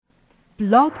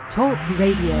Blog Talk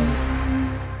Radio.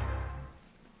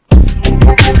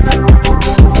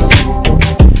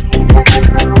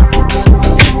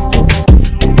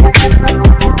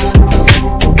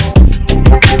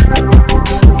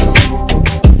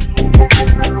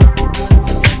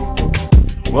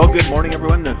 Well, good morning,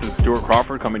 everyone. This is Stuart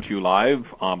Crawford coming to you live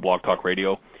on Blog Talk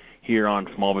Radio here on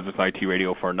Small Business IT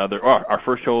Radio for our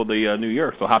first show of the new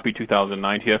year. So happy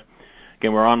 2009 to you.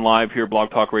 Again, we're on live here,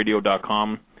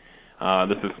 blogtalkradio.com.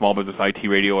 This is Small Business IT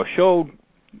Radio, a show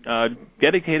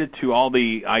dedicated to all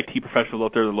the IT professionals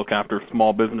out there that look after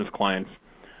small business clients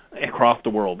across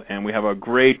the world. And we have a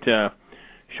great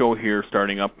show here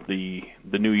starting up the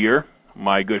new year.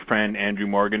 My good friend Andrew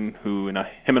Morgan,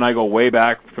 him and I go way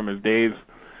back from his days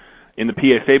in the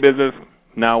PSA business.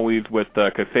 Now he's with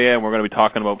Kaseya, and we're going to be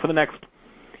talking about for the next,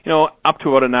 up to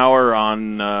about an hour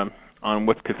on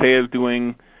what Kaseya is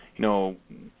doing,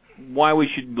 why we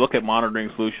should look at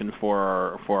monitoring solutions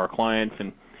for our clients,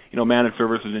 and managed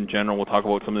services in general. We'll talk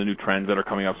about some of the new trends that are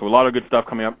coming up. So a lot of good stuff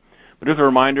coming up. But just a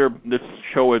reminder, this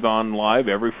show is on live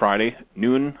every Friday,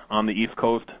 noon on the East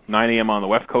Coast, 9 a.m. on the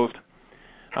West Coast.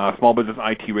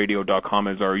 SmallBusinessITRadio.com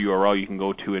is our URL you can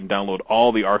go to and download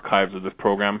all the archives of this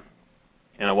program.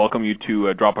 And I welcome you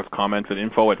to drop us comments at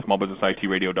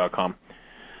info@smallbusinessitradio.com.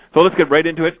 So let's get right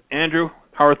into it. Andrew,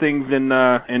 how are things in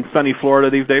sunny Florida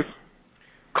these days?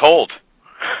 Cold.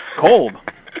 Cold?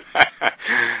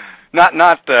 not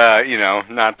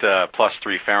plus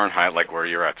 3 Fahrenheit like where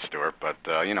you're at, Stuart, but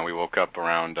we woke up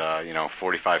around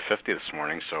 45, 50 this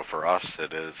morning, so for us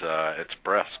it's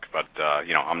brisk, but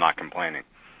I'm not complaining.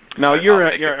 Now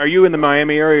are you in the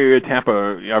Miami area or are you in Tampa,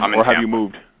 or have you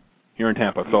moved? You're in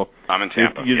Tampa, so I'm in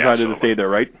Tampa. You decided to stay there,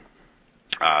 right?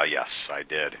 Yes, I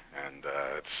did, and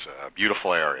it's a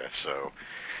beautiful area, so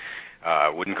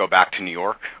wouldn't go back to New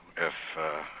York if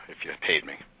you paid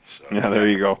me. So yeah, there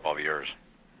you go. All yours.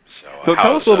 So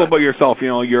tell us a little about yourself.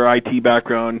 Your IT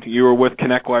background. You were with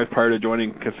ConnectWise prior to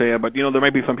joining Kaseya, but there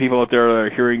might be some people out there that are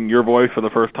hearing your voice for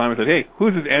the first time and say, "Hey,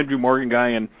 who's this Andrew Morgan guy,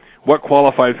 and what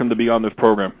qualifies him to be on this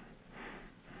program?"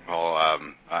 Well,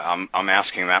 I'm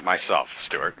asking that myself,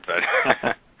 Stuart. But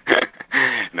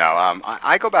no,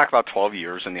 I go back about 12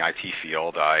 years in the IT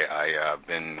field. I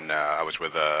was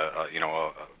with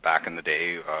back in the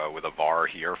day with a VAR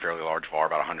here, a fairly large VAR,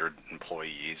 about 100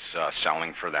 employees,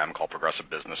 selling for them, called Progressive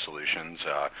Business Solutions.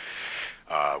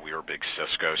 We were a big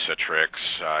Cisco, Citrix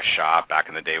shop back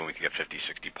in the day when we could get 50,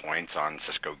 60 points on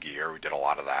Cisco gear. We did a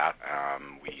lot of that.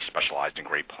 We specialized in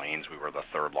Great Plains. We were the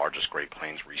third largest Great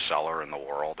Plains reseller in the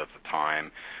world at the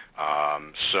time.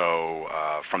 So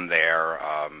from there,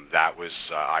 that was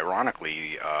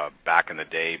ironically back in the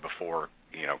day before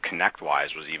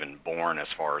ConnectWise was even born as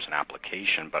far as an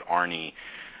application. But Arnie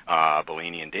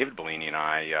Bellini and David Bellini and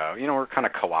I, were kind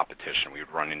of co-opetition. We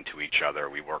would run into each other.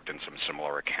 We worked in some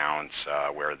similar accounts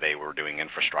where they were doing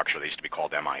infrastructure. They used to be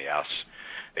called MIS.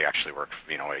 They actually were,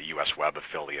 a U.S. Web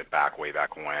affiliate way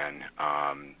back when.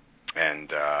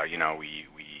 We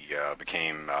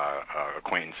became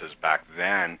acquaintances back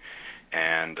then.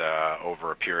 And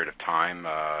over a period of time,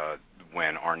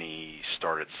 when Arnie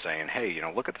started saying, "Hey,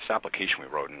 look at this application we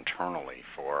wrote internally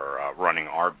for running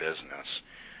our business."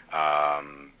 I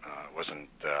was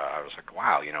like,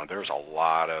 wow, there's a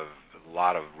lot of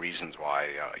reasons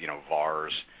why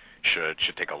VARs should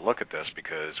take a look at this,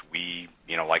 because we,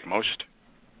 like most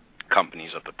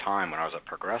companies at the time when I was at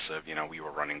Progressive, we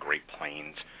were running Great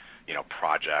Plains,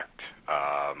 project.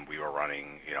 We were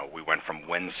running, we went from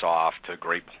Winsoft to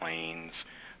Great Plains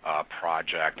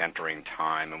project, entering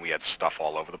time, and we had stuff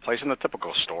all over the place, and the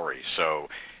typical story. So,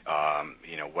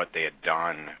 what they had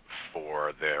done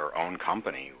for their own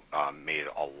company made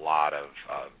a lot of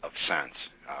sense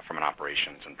from an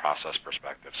operations and process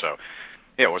perspective. So,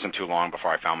 it wasn't too long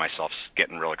before I found myself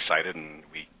getting real excited, and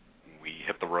we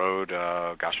hit the road. It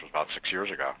was about 6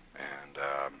 years ago, and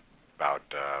about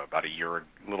a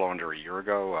little under a year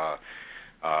ago.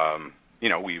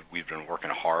 We've been working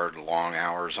hard, long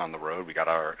hours on the road. We got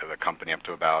the company up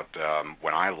to about,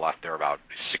 when I left there, about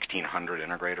 1,600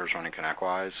 integrators running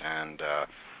ConnectWise, and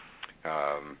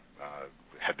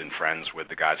had been friends with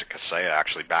the guys at Kaseya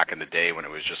actually back in the day when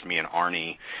it was just me and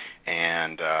Arnie,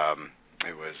 and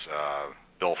it was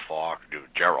Bill Falk,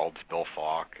 Bill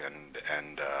Falk, and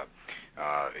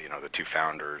the two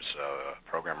founders,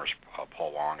 programmers,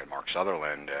 Paul Long and Mark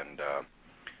Sutherland, and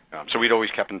so we'd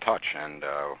always kept in touch, and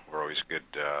we're always good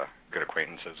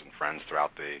acquaintances and friends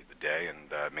throughout the day,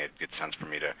 and it made good sense for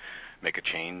me to make a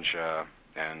change,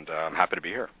 and I'm happy to be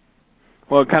here.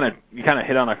 Well, you kind of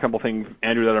hit on a couple things,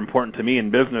 Andrew, that are important to me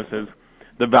in business, is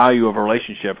the value of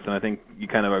relationships, and I think you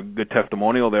kind of a good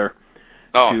testimonial there.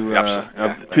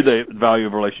 to the value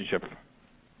of relationships.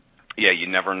 Yeah, you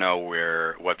never know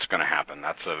what's going to happen.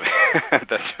 That's a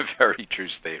that's a very true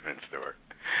statement, Stuart.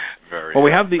 Well,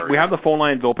 we have the phone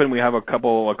lines open. We have a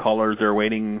couple of callers that are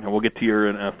waiting, and we'll get to you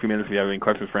in a few minutes if you have any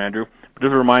questions for Andrew. But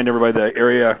just to remind everybody, the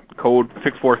area code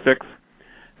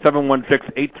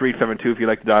 646-716-8372 if you'd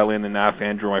like to dial in and ask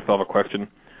Andrew or myself a question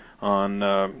on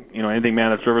anything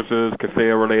managed services,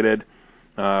 Kaseya related,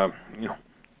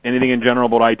 anything in general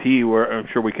about IT. I'm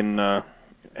sure we can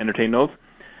entertain those.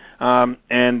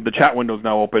 And the chat window is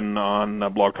now open on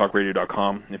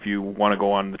blogtalkradio.com. If you want to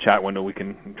go on the chat window, we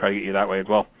can try to get you that way as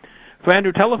well. So,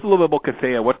 Andrew, tell us a little bit about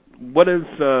Kaseya. What is,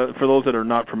 for those that are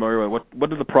not familiar with, what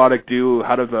does the product do?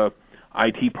 How does a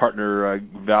IT partner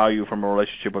value from a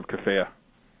relationship with Kaseya?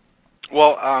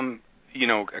 Well,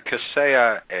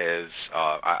 Kaseya is,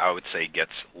 I would say,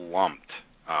 gets lumped,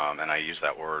 and I use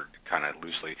that word kind of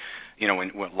loosely.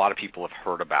 When a lot of people have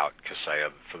heard about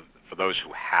Kaseya, for those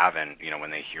who haven't,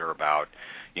 when they hear about,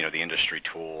 the industry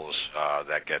tools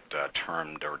that get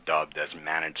termed or dubbed as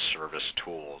managed service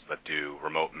tools that do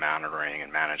remote monitoring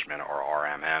and management, or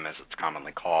RMM as it's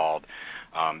commonly called,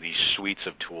 these suites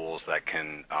of tools that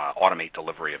can automate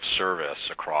delivery of service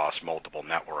across multiple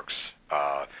networks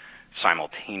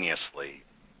simultaneously.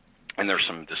 And there's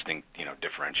some distinct,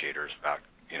 differentiators about,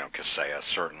 Kaseya,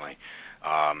 certainly.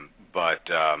 But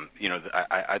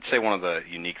I'd say one of the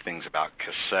unique things about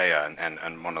Kaseya,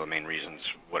 and one of the main reasons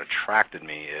what attracted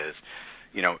me is,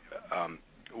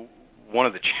 one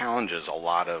of the challenges a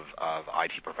lot of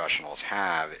IT professionals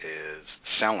have is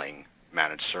selling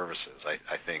managed services.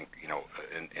 I think,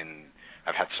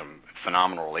 I've had some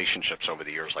phenomenal relationships over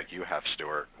the years, like you have,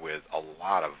 Stuart, with a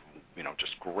lot of,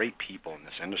 just great people in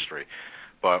this industry.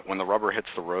 But when the rubber hits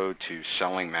the road to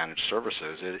selling managed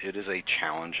services, it is a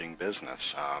challenging business.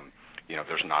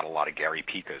 There's not a lot of Gary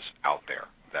Pikas out there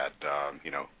that,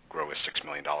 grow a $6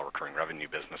 million recurring revenue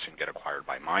business and get acquired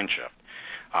by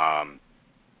Mindshift.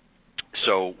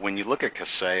 So when you look at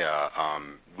Kaseya,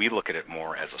 we look at it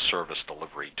more as a service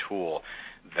delivery tool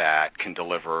that can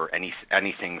deliver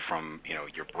anything from,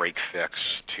 your break fix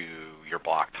to your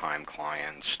block time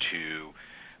clients to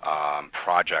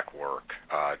project work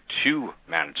to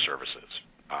managed services,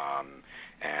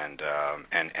 and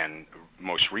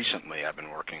most recently, I've been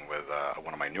working with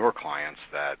one of my newer clients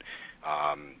that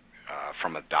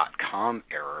from a .com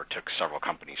era took several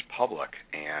companies public,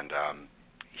 and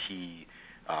he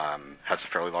has a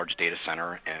fairly large data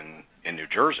center in New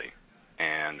Jersey,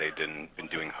 and they've been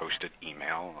doing hosted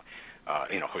email.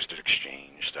 Hosted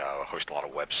Exchange, host a lot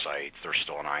of websites. They're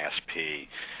still an ISP,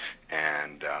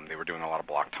 and they were doing a lot of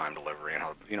block time delivery, and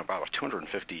about a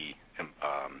 250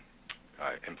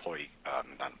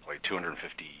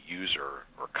 250 user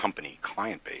or company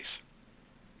client base.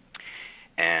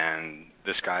 And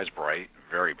this guy's bright,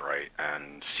 very bright,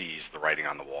 and sees the writing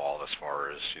on the wall as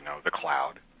far as the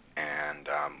cloud. And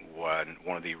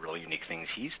one of the really unique things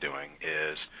he's doing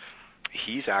is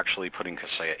he's actually putting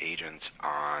Kaseya agents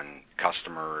on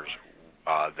customers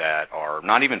that are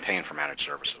not even paying for managed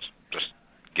services, just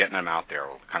getting them out there,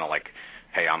 kind of like,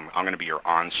 hey, I'm going to be your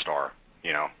OnStar,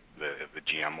 the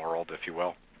GM world, if you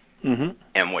will. Mm-hmm.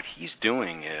 And what he's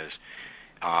doing is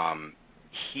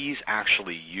he's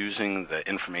actually using the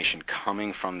information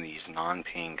coming from these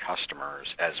non-paying customers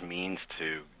as means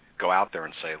to go out there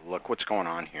and say, look, what's going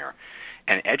on here,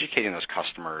 and educating those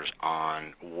customers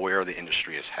on where the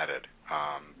industry is headed,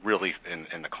 really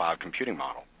in the cloud computing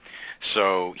model.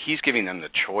 So he's giving them the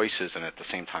choices and at the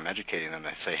same time educating them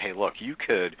to say, hey, look, you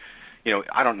could,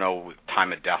 I don't know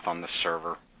time of death on this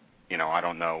server. I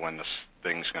don't know when this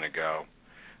thing's going to go.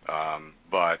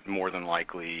 But more than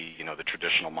likely, the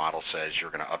traditional model says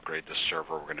you're going to upgrade this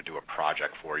server, we're going to do a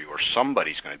project for you, or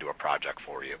somebody's going to do a project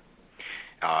for you.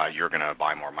 You're going to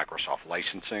buy more Microsoft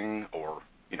licensing, or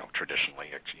traditionally,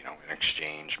 an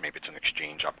Exchange, maybe it's an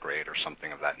Exchange upgrade or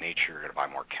something of that nature. You're going to buy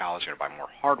more cows, you're going to buy more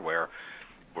hardware.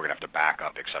 We're going to have to back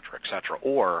up, et cetera, et cetera.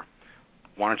 Or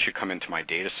why don't you come into my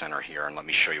data center here and let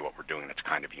me show you what we're doing that's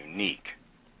kind of unique.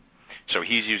 So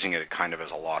he's using it kind of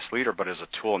as a loss leader, but as a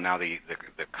tool. Now the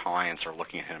clients are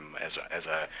looking at him as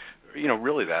a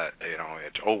really that,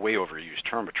 it's a way overused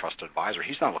term, but trusted advisor.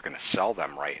 He's not looking to sell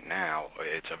them right now.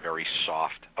 It's a very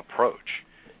soft approach.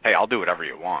 Hey, I'll do whatever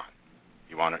you want.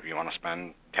 You want to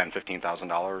spend $10,000,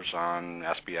 $15,000 on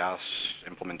SBS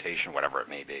implementation, whatever it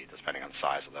may be, depending on the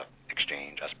size of the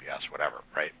Exchange, SBS, whatever,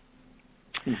 right?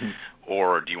 Mm-hmm.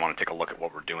 Or do you want to take a look at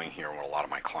what we're doing here, and what a lot of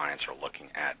my clients are looking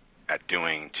at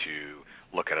doing, to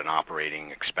look at an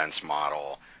operating expense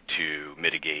model to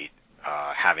mitigate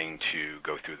having to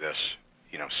go through this,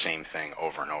 same thing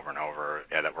over and over and over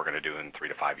that we're going to do in 3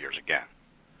 to 5 years again.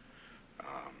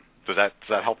 Does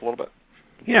that help a little bit?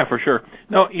 Yeah, for sure.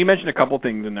 No, you mentioned a couple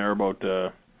things in there about,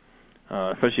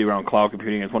 especially around cloud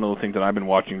computing. It's one of those things that I've been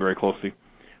watching very closely.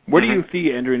 Where do you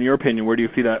see, Andrew, in your opinion, where do you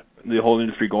see that the whole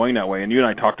industry going that way? And you and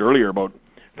I talked earlier about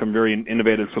some very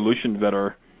innovative solutions that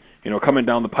are, coming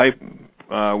down the pipe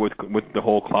with the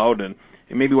whole cloud, and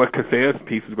maybe what Kaseya's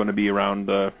piece is going to be around,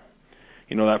 that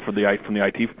from the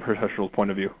IT professional's point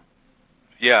of view.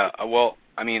 Yeah, well,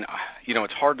 I mean,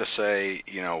 it's hard to say,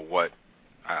 what,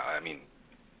 I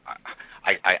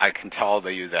can tell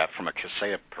you that from a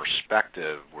Kaseya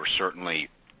perspective, we're certainly,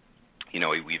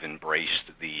 we've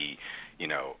embraced the,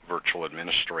 virtual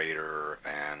administrator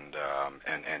and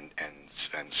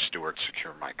Stuart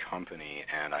Secure My Company,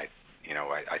 and I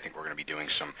think we're going to be doing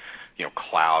some,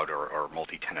 cloud or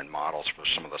multi-tenant models for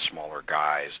some of the smaller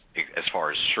guys as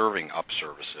far as serving up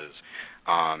services.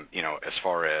 As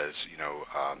far as,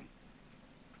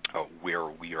 where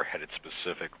we are headed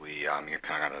specifically, you're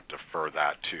kind of going to defer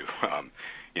that to,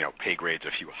 pay grades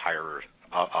a few higher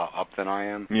up than I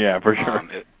am. Yeah, for sure.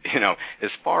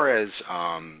 As far as,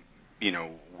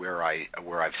 where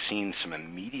I've seen some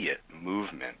immediate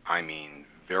movement,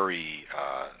 very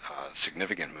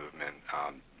significant movement.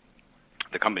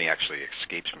 The company actually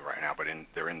escapes me right now, but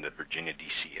they're in the Virginia,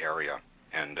 D.C. area,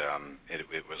 and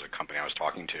it was a company I was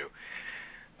talking to,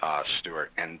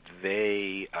 Stuart, and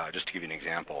they, just to give you an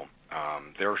example,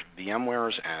 they're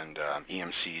VMware's and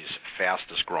EMC's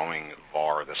fastest growing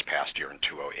VAR this past year in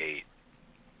 2008,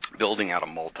 building out a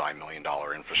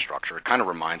multi-million-dollar infrastructure. It kind of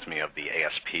reminds me of the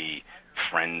ASP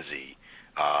frenzy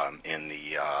in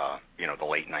the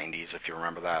late 90s, if you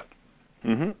remember that.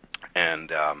 Mm-hmm.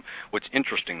 And what's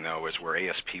interesting, though, is where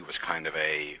ASP was kind of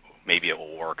maybe it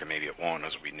will work and maybe it won't,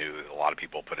 as we knew a lot of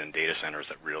people put in data centers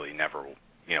that really never,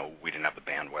 we didn't have the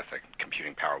bandwidth and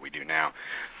computing power we do now.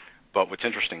 But what's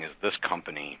interesting is this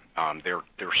company, their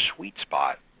sweet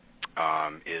spot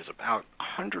is about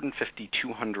 150,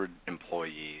 200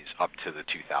 employees up to the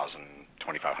 2,000,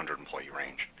 2,500 employee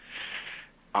range.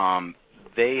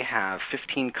 They have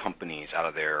 15 companies out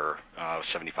of their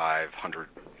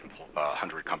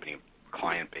 7,500 company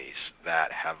client base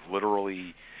that have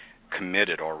literally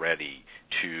committed already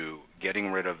to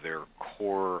getting rid of their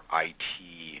core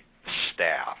IT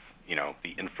staff,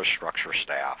 the infrastructure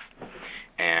staff,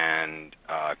 and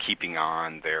keeping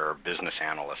on their business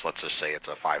analysts. Let's just say it's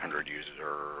a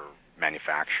 500-user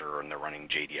manufacturer and they're running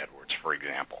J.D. Edwards, for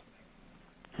example.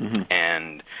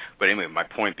 Mm-hmm. But anyway, my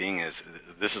point being is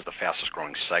this is the fastest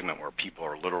growing segment where people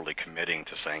are literally committing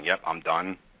to saying, yep, I'm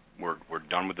done. We're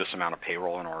done with this amount of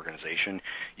payroll in our organization.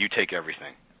 You take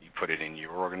everything. You put it in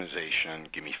your organization.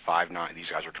 Give me 5 nines. These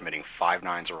guys are committing 5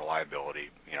 nines of reliability,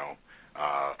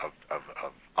 of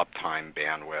uptime,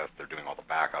 bandwidth. They're doing all the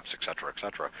backups, et cetera, et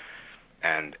cetera.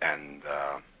 And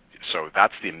so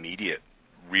that's the immediate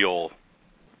real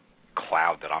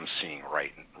cloud that I'm seeing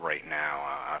right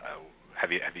now.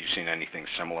 Have you seen anything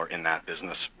similar in that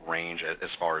business range as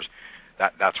far as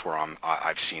that? That's where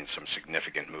I've seen some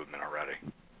significant movement already.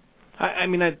 I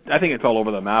think it's all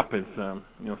over the map. It's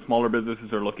smaller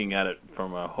businesses are looking at it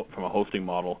from a hosting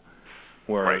model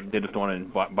where they just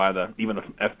don't want to buy even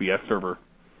an FBS server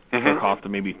for a cost of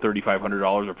maybe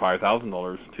 $3,500 or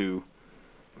 $5,000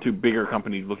 to bigger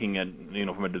companies looking at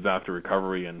from a disaster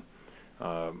recovery and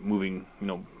moving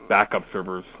backup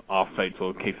servers off-site, so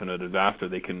in case of a disaster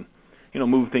they can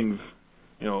move things,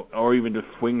 or even just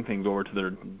swing things over to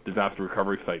their disaster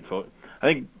recovery site. So I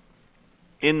think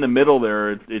in the middle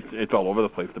there, it's all over the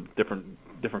place. The different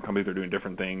companies are doing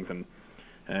different things, and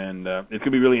it's going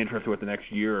to be really interesting what the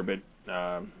next year a bit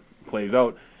plays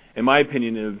out. In my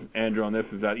opinion, is Andrew on this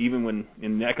is that even when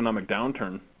in the economic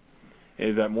downturn,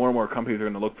 is that more and more companies are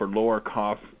going to look for lower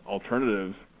cost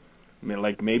alternatives.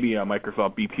 Like maybe a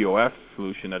Microsoft BPOS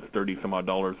solution that's $30 some odd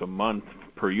a month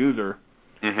per user.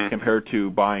 Mm-hmm. Compared to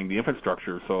buying the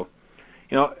infrastructure. So,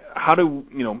 how do,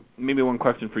 maybe one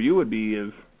question for you would be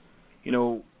is,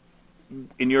 in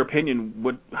your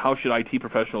opinion, how should IT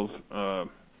professionals,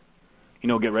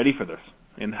 get ready for this?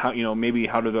 And how, maybe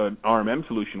how does an RMM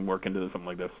solution work into something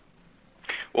like this?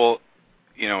 Well,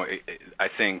 I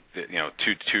think that,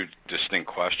 two distinct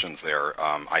questions there.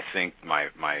 I think my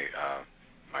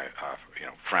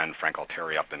friend Frank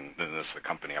Altieri up in this the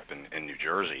company up in New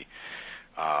Jersey,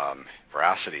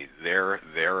 Veracity,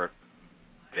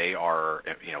 they are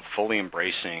fully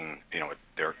embracing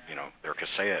their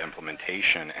Kaseya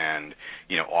implementation and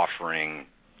offering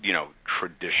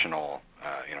traditional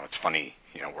it's funny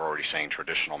we're already saying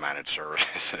traditional managed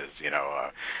services.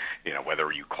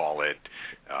 Whether you call it,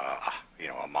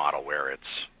 a model where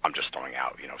it's, I'm just throwing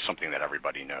out, something that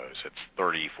everybody knows. It's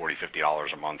 $30, $40,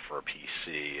 $50 a month for a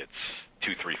PC. It's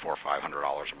 $200, $300, $400,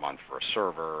 $500 a month for a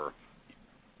server.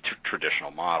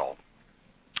 Traditional model.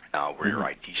 We're your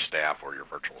IT staff, we're your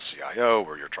virtual CIO,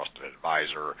 we're your trusted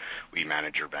advisor. We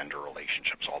manage your vendor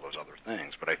relationships, all those other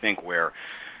things. But I think where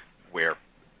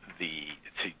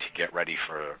to get ready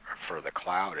for the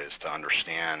cloud is to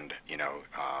understand,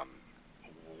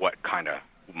 what kind of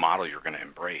model you're going to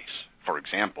embrace. For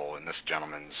example, in this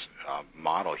gentleman's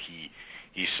model,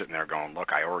 he's sitting there going,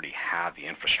 look, I already have the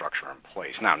infrastructure in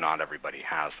place. Now, not everybody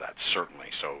has that, certainly.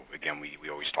 So, again, we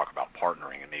always talk about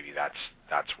partnering, and maybe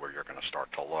that's where you're going to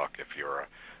start to look if you're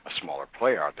a smaller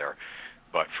player out there.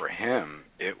 But for him,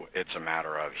 it's a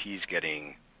matter of he's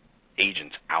getting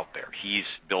agents out there. He's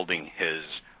building his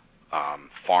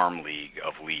farm league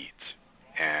of leads,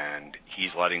 and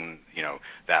he's letting,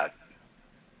 that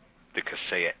the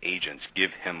Kaseya agents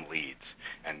give him leads,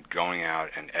 and going out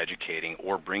and educating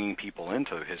or bringing people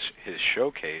into his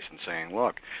showcase and saying,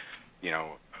 look,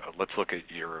 let's look at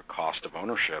your cost of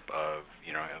ownership of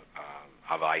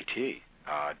IT.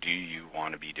 Do you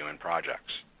want to be doing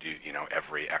projects?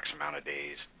 Every X amount of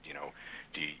days?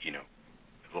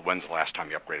 When's the last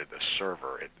time you upgraded this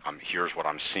server? Here's what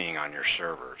I'm seeing on your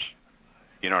servers.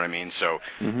 You know what I mean? So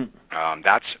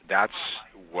that's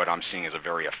what I'm seeing as a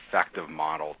very effective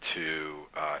model to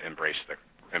embrace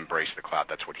the cloud.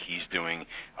 That's what he's doing.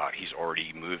 He's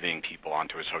already moving people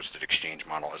onto his hosted exchange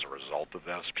model as a result of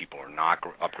this. People are not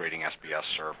upgrading SBS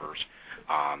servers.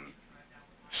 And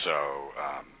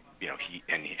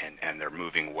they're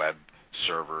moving web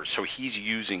servers. So he's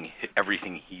using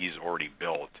everything he's already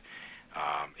built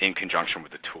in conjunction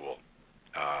with the tool.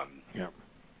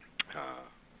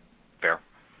 Fair?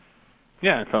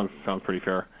 Yeah, it sounds pretty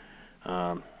fair.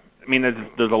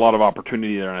 There's a lot of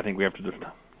opportunity there, and I think we have to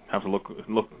look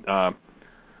a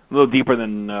little deeper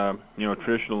than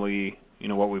traditionally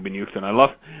what we've been used to. And I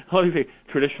love how you say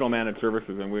traditional managed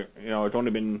services, and we've only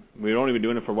been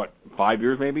doing it for what, 5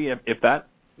 years maybe, if that.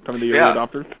 Some of the early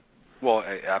adopters. Well,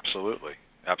 absolutely.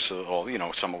 Absolutely.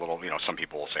 Well, some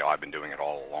people will say, "Oh, I've been doing it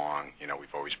all along.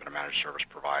 We've always been a managed service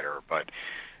provider." But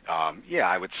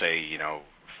I would say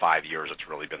 5 years it's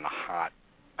really been the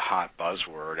hot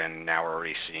buzzword, and now we're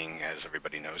already seeing, as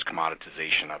everybody knows,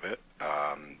 commoditization of it.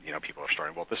 People are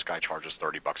starting, well, this guy charges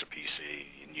 $30 a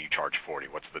PC and you charge $40.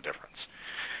 What's the difference?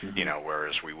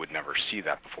 Whereas we would never see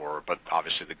that before. But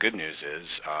obviously the good news is,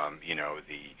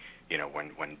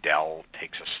 when Dell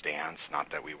takes a stance, not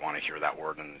that we want to hear that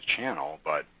word in the channel,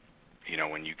 but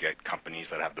when you get companies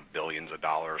that have the billions of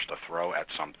dollars to throw at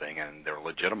something and they're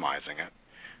legitimizing it,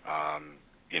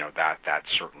 that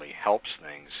certainly helps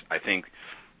things. I think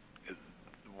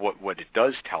what it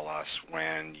does tell us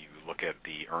when you look at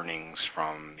the earnings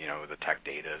from the Tech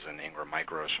Datas and Ingram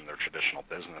Micros from their traditional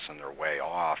business, and they're way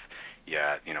off,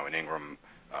 yet in Ingram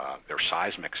their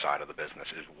seismic side of the business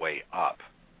is way up,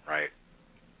 right?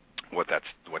 What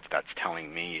that's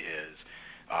telling me is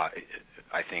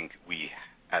I think we,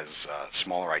 as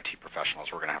smaller IT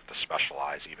professionals, we're going to have to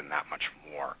specialize even that much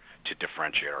more to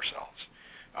differentiate ourselves.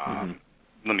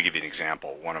 Let me give you an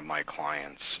example. One of my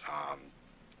clients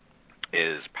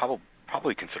is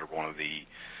probably considered one of the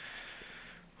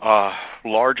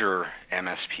larger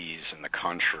MSPs in the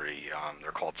country.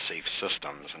 They're called Safe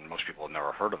Systems, and most people have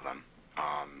never heard of them.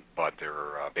 But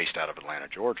they're based out of Atlanta,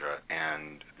 Georgia,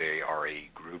 and they are a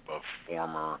group of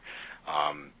former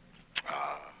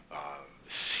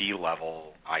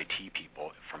C-level IT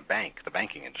people from the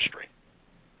banking industry.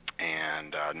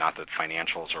 And not that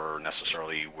financials are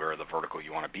necessarily where the vertical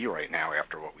you want to be right now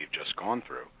after what we've just gone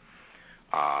through.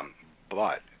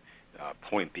 But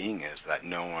point being is that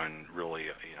no one really,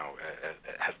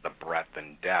 has the breadth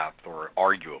and depth, or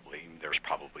arguably there's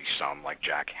probably some like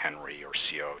Jack Henry or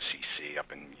COCC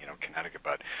up in Connecticut,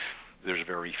 but there's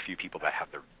very few people that have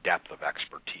their depth of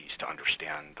expertise to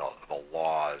understand the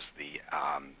laws,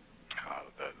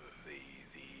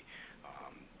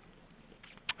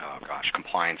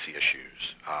 compliancy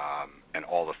issues, and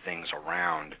all the things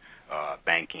around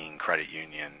banking, credit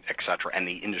union, et cetera, and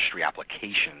the industry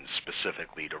applications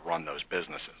specifically to run those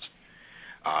businesses.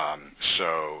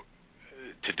 So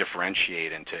to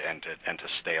differentiate and to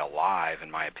stay alive, in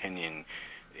my opinion,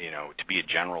 to be a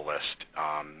generalist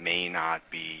may not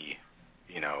be,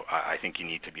 I think you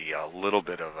need to be a little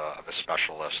bit of a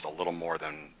specialist, a little more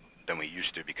than we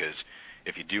used to, because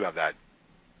if you do have that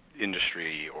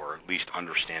industry or at least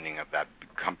understanding of that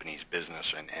company's business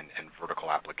and vertical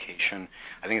application,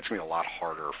 I think it's going to be a lot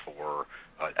harder for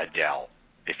a Dell,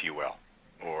 if you will,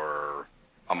 or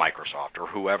a Microsoft or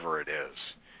whoever it is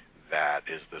that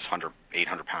is this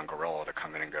 800-pound gorilla to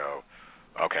come in and go,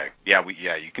 okay,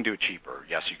 you can do it cheaper.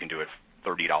 Yes, you can do it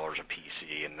 $30 a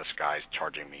PC, and this guy's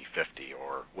charging me $50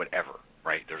 or whatever.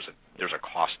 Right? There's a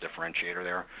cost differentiator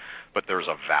there, but there's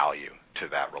a value to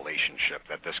that relationship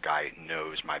that this guy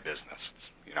knows my business.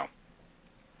 You know.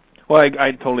 Well,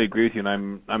 I totally agree with you,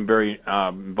 and I'm very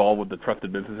involved with the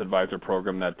Trusted Business Advisor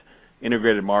program that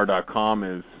IntegratedMar.com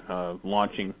is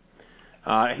launching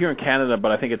here in Canada,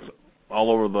 but I think it's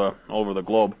all over the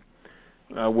globe,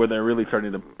 where they're really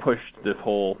starting to push this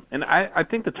whole. And I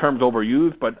think the term's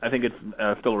overused, but I think it's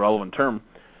still a relevant term.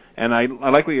 And I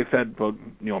like what you said about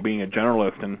being a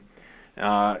generalist. And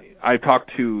I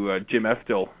talked to Jim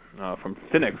Estill from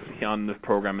Cynics on this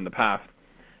program in the past,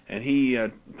 and he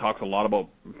talks a lot about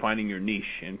finding your niche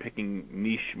and picking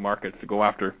niche markets to go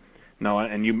after. Now,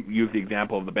 and you use the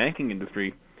example of the banking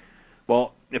industry.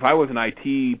 Well, if I was an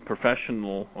IT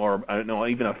professional or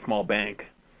even a small bank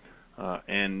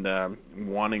and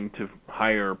wanting to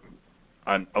hire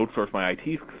and outsource my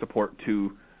IT support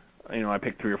to, I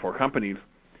picked 3 or 4 companies,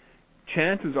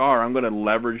 chances are I'm going to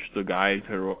leverage the guys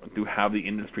who have the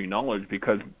industry knowledge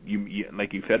because, you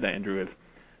like you said, Andrew, is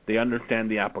they understand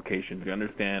the applications, they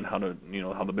understand how to,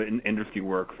 how the industry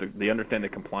works, they understand the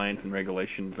compliance and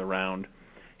regulations around,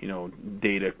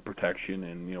 data protection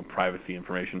and privacy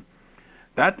information.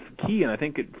 That's key, and I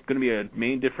think it's going to be a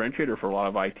main differentiator for a lot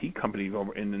of IT companies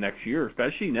over in the next year,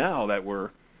 especially now that we're,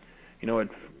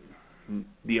 it's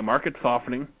the market's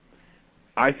softening.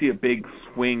 I see a big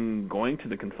swing going to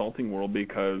the consulting world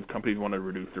because companies want to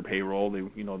reduce their payroll. They've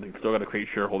still got to create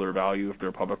shareholder value if they're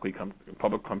a public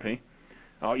company.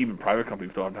 Even private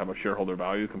companies still have to have a shareholder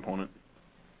value component,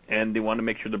 and they want to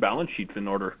make sure the balance sheet's in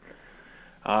order.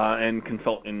 And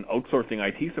outsourcing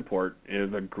IT support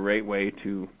is a great way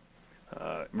to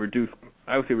reduce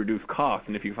costs.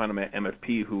 And if you find an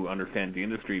MSP who understands the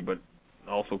industry but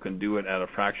also can do it at a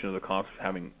fraction of the cost of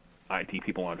having IT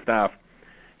people on staff,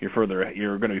 you're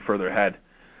going to be further ahead.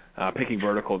 Picking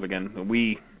verticals again.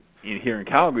 Here in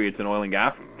Calgary, it's an oil and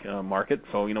gas market.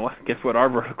 So you know what? Guess what our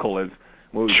vertical is?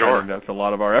 Well, sure. That's a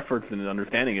lot of our efforts and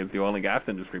understanding is the oil and gas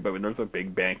industry. But there's a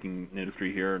big banking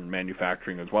industry here and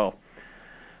manufacturing as well.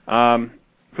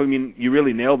 So you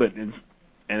really nailed it, and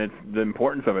it's the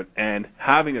importance of it. And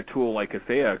having a tool like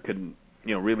Kaseya could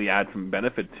really add some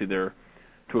benefit to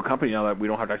a company now that we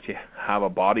don't have to actually have a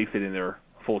body sitting there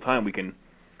full time. We can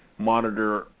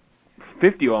monitor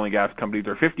 50 oil and gas companies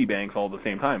or 50 banks all at the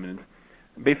same time. And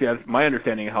basically, that's my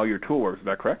understanding of how your tool works. Is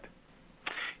that correct?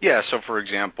 Yeah. So, for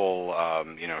example,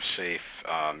 Safe,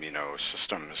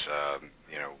 systems,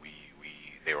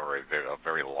 they were a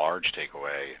very large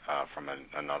takeaway from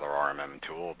another RMM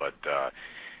tool, but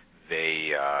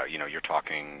they, you're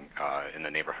talking in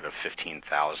the neighborhood of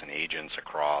 15,000 agents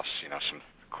across, some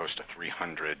close to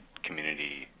 300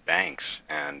 community banks,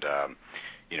 and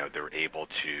they're able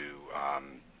to,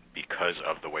 because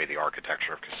of the way the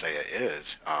architecture of Kaseya is,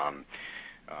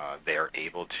 they're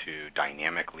able to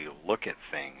dynamically look at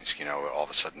things. All of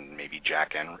a sudden, maybe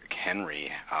Jack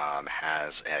Henry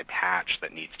has a patch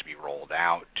that needs to be rolled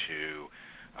out to,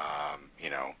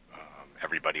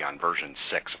 everybody on version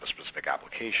 6 of a specific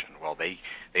application. Well, they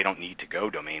don't need to go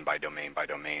domain by domain by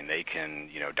domain. They can,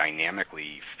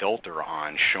 dynamically filter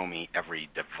on show me every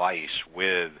device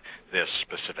with this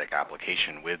specific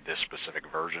application with this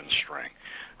specific version string,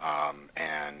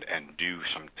 and do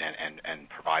some and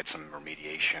provide some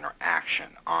remediation or action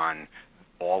on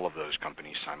all of those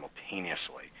companies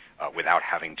simultaneously without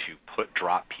having to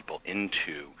drop people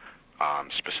into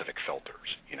specific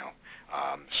filters.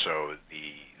 So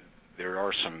there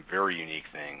are some very unique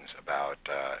things about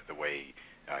the way,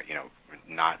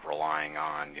 not relying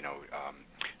on,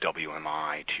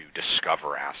 WMI to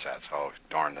discover assets. Oh,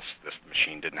 darn, this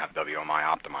machine didn't have WMI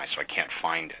optimized, so I can't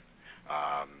find it.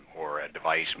 Or a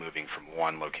device moving from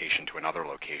one location to another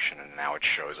location, and now it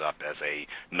shows up as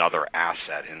another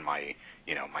asset in my,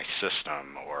 my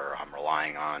system, or I'm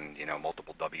relying on,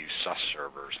 multiple WSUS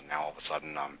servers, and now all of a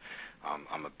sudden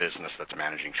I'm a business that's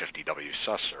managing 50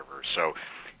 WSUS servers. So,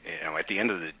 at the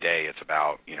end of the day, it's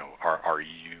about, are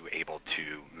you able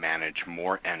to manage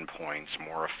more endpoints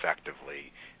more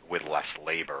effectively with less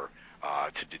labor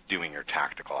to doing your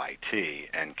tactical IT,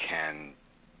 and can,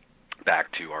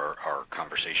 back to our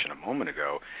conversation a moment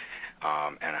ago,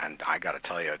 and I got to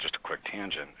tell you, just a quick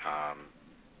tangent,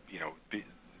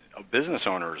 business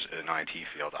owners in IT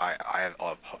field, I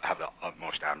have the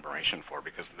utmost admiration for,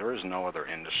 because there is no other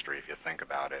industry, if you think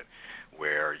about it,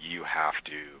 where you have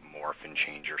to morph and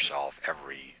change yourself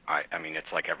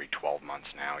it's like every 12 months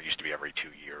now. It used to be every 2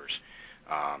 years.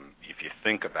 If you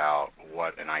think about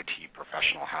what an IT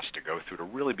professional has to go through to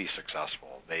really be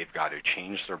successful, they've got to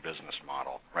change their business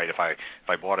model, right? If I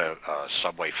bought a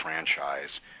Subway franchise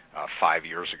 5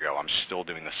 years ago, I'm still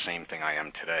doing the same thing I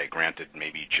am today. Granted,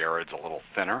 maybe Jared's a little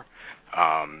thinner,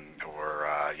 or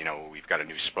we've got a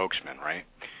new spokesman, right?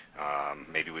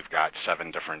 Maybe we've got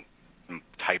 7 different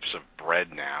types of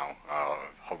bread now.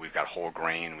 We've got whole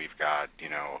grain, we've got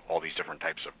all these different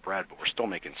types of bread, but we're still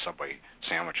making Subway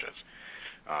sandwiches.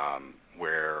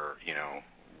 Where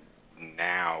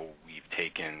now we've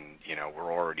taken,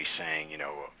 we're already saying,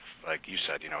 like you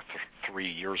said,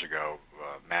 3 years ago,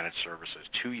 managed services,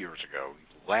 2 years ago,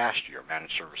 last year,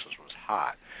 managed services was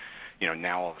hot.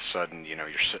 Now all of a sudden, you're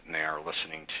sitting there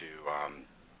listening to,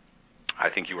 I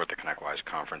think you were at the ConnectWise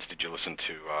conference. Did you listen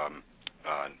to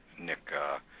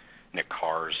Nick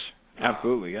Carr's?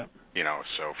 Absolutely, yeah.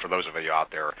 So for those of you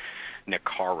out there, Nick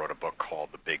Carr wrote a book called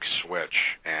The Big Switch,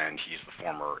 and he's the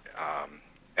former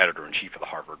editor-in-chief of the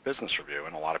Harvard Business Review,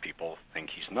 and a lot of people think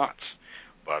he's nuts,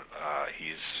 but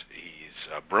he's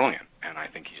brilliant, and I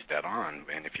think he's dead on.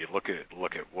 And if you look at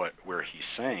where he's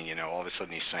saying, all of a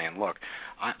sudden he's saying, look,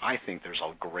 I think there's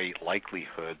a great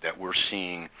likelihood that we're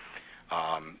seeing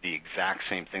the exact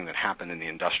same thing that happened in the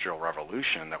Industrial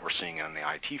Revolution that we're seeing in the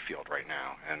IT field right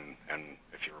now. And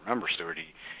if you remember, Stuart,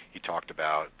 he talked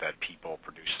about that people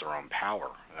produce their own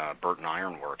power. Burton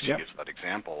Iron Works, Yep. He gives that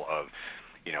example of,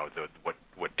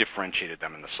 what differentiated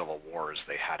them in the Civil War is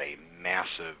they had a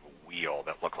massive wheel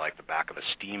that looked like the back of a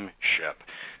steamship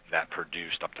that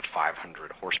produced up to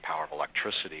 500 horsepower of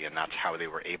electricity, and that's how they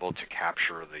were able to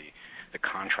capture the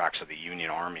contracts of the Union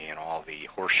Army and all the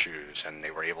horseshoes, and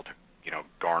they were able to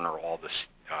garner all the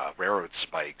railroad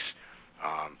spikes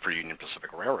for Union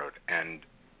Pacific Railroad. And,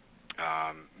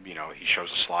 he shows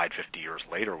a slide 50 years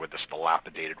later with this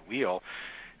dilapidated wheel.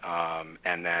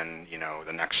 And then,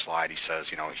 the next slide he says,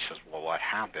 well, what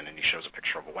happened? And he shows a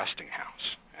picture of a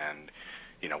Westinghouse and,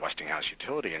 Westinghouse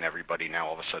utility, and everybody now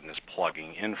all of a sudden is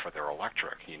plugging in for their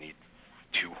electric. You need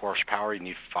 2 horsepower, you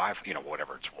need 5,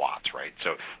 whatever, it's watts, right?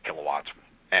 So kilowatts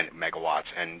and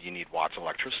megawatts, and you need watts of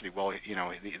electricity. Well,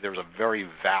 there's a very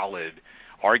valid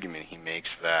argument he makes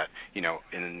that, in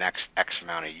the next X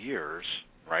amount of years,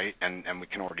 right, and we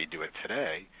can already do it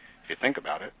today, if you think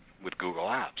about it, with Google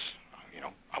Apps.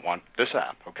 I want this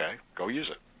app, okay, go use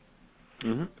it.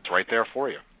 Mm-hmm. It's right there for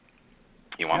you.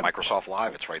 You want Yep. Microsoft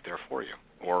Live, it's right there for you.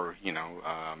 Or,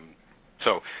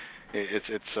 so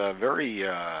it's very,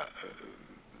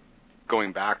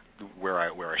 going back where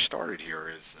I started here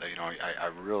is,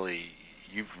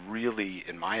 you've really,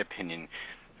 in my opinion,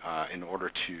 in order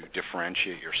to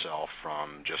differentiate yourself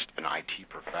from just an IT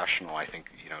professional, I think,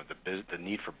 the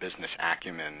need for business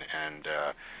acumen and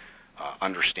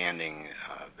understanding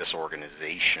this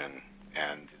organization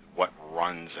and what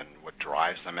runs and what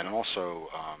drives them, and also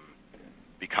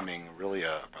becoming really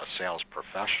a sales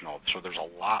professional. So there's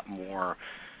a lot more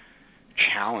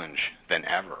challenge than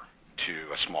ever to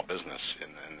a small business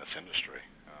in this industry.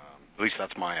 At least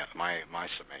that's my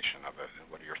summation of it.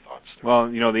 What are your thoughts? Well,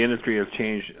 the industry has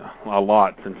changed a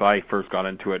lot since I first got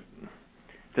into it.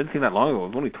 It didn't seem that long ago. It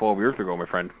was only 12 years ago, my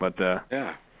friend. But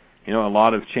yeah, a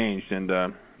lot has changed, and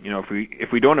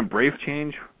if we don't embrace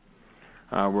change,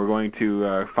 we're going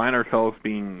to find ourselves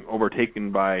being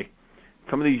overtaken by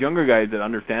some of these younger guys that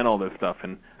understand all this stuff.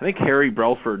 And I think Harry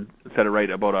Brelsford said it right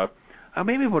about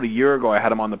maybe about a year ago. I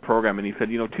had him on the program, and he said,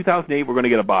 2008 we're going to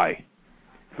get a buy,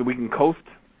 so we can coast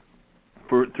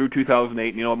through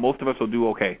 2008. Most of us will do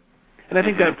okay. And I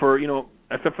think that for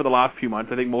except for the last few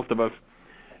months, I think most of us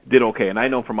did okay. And I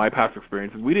know from my past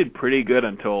experiences, we did pretty good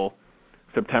until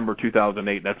September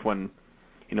 2008. That's when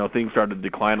things started to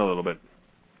decline a little bit.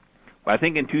 But I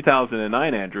think in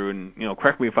 2009, Andrew, and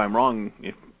correct me if I'm wrong,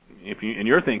 if you in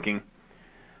your thinking,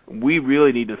 we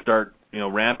really need to start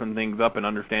ramping things up and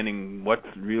understanding what's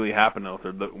really happened out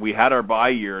there. We had our buy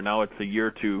year, now it's a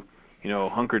year to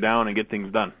hunker down and get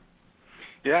things done.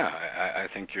 Yeah, I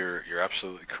think you're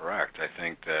absolutely correct. I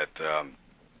think that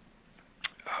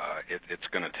it's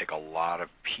going to take a lot of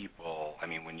people. I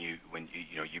mean, when you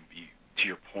to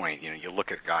your point, you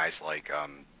look at guys like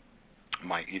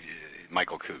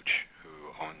Michael Cooch,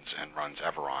 who owns and runs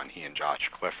Everon. He and Josh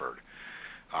Clifford.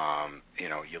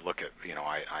 You look at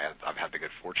I've had the good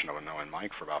fortune of knowing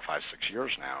Mike for about 5-6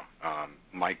 years now.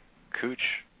 Mike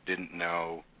Cooch didn't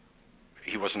know,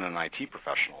 he wasn't an IT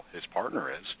professional. His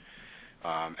partner is.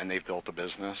 And they've built a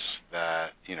business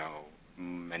that,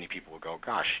 many people will go,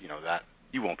 gosh, that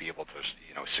you won't be able to,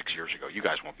 6 years ago, you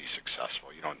guys won't be successful.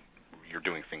 You're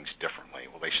doing things differently.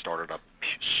 Well, they started up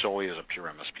solely as a pure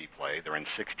MSP play. They're in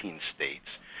 16 states,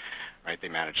 right? They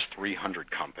manage 300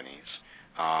 companies.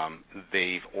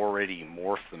 they've already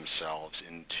morphed themselves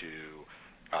into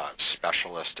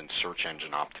specialists in search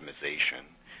engine optimization.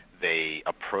 They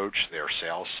approach their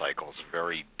sales cycles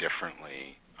very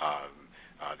differently.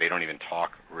 They don't even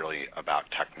talk really about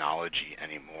technology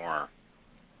anymore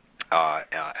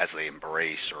as they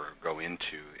embrace or go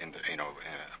into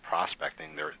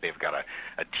prospecting. They've got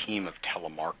a team of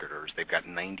telemarketers. They've got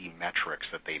 90 metrics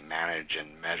that they manage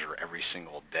and measure every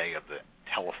single day of the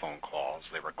telephone calls.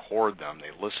 They record them.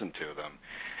 They listen to them.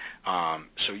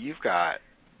 So you've got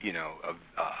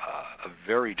a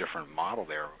very different model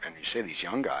there. And you say these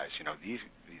young guys,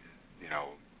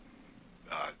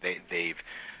 they've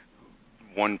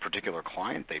one particular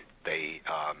client, they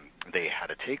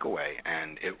had a takeaway,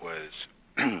 and it was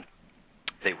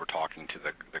they were talking to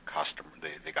the customer.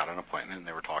 They got an appointment, and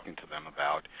they were talking to them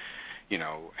about,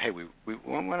 hey, we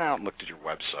went out and looked at your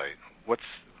website. What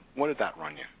did that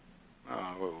run you?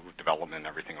 Development and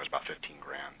everything was about $15,000.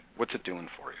 What's it doing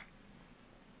for you?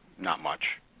 Not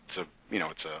much. It's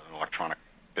an electronic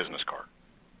business card.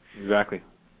 Exactly.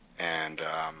 And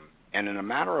in a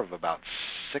matter of about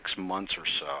 6 months or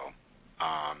so,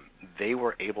 they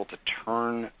were able to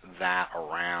turn that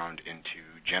around into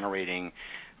generating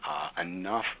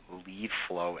enough lead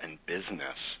flow and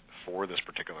business for this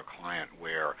particular client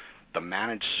where the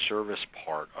managed service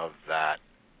part of that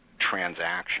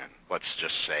transaction, let's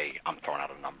just say, I'm throwing out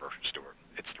a number, Stuart,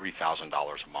 it's $3,000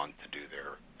 a month to do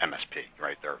their MSP,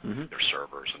 right? Their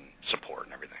servers and support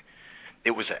and everything.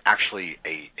 It was actually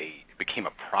became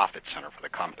a profit center for the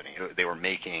company. They were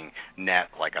making net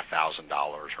like $1,000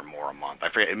 or more a month. I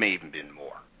forget, it may even been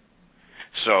more.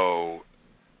 So,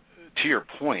 to your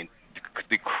point,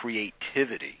 the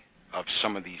creativity of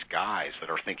some of these guys that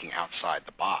are thinking outside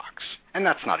the box, and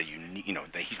that's not a unique.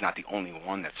 He's not the only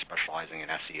one that's specializing in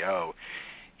SEO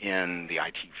in the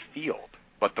IT field,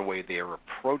 but the way they are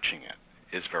approaching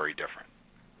it is very different.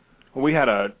 Well, we had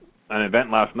an event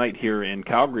last night here in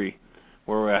Calgary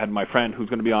where I had my friend who's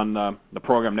going to be on the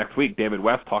program next week, David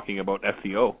West, talking about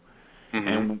SEO. Mm-hmm.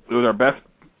 And it was our best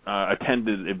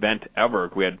attended event ever.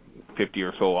 We had 50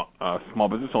 or so small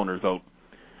business owners out.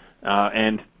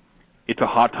 And it's a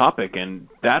hot topic, and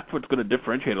that's what's going to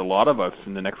differentiate a lot of us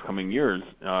in the next coming years,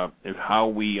 is how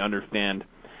we understand.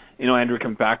 Andrew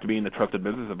comes back to being the trusted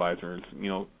business advisors.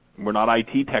 We're not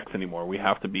IT techs anymore. We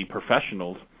have to be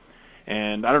professionals.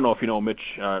 And I don't know if you know Mitch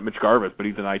Garvis, but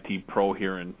he's an IT pro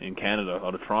here in Canada,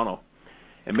 out of Toronto.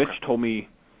 And Mitch told me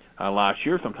last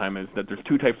year sometime is that there's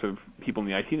two types of people in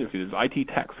the IT industry. There's IT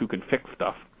techs who can fix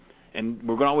stuff, and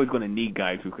we're always going to need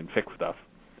guys who can fix stuff.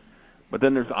 But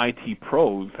then there's IT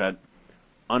pros that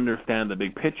understand the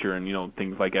big picture and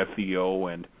things like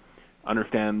SEO and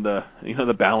understand the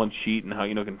the balance sheet and how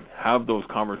can have those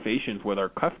conversations with our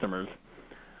customers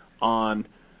on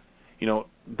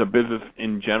the business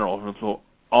in general. So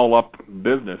all up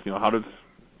business.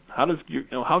 How's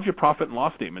your profit and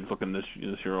loss statements looking this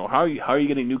year? Or how are you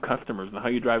getting new customers, and how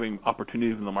are you driving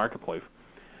opportunities in the marketplace?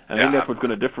 And I think that's what's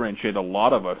going to differentiate a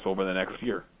lot of us over the next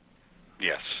year.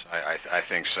 Yes, I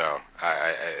think so.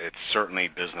 It's certainly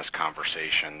business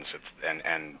conversations,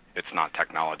 and it's not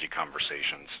technology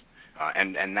conversations,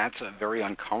 and that's very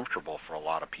uncomfortable for a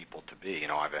lot of people to be.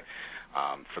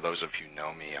 For those of you who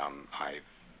know me, I've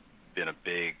been a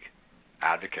big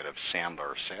advocate of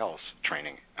Sandler sales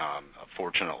training.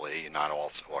 Fortunately, not all,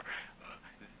 or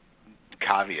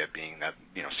caveat being that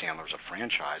Sandler's a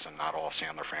franchise, and not all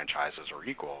Sandler franchises are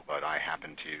equal. But I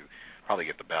happen to probably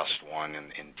get the best one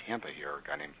in Tampa here, a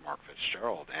guy named Mark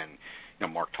Fitzgerald. And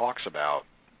Mark talks about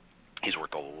he's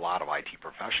worked a lot of IT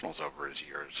professionals over his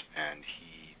years, and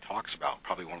he talks about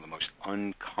probably one of the most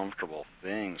uncomfortable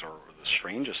things, or the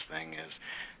strangest thing, is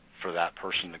for that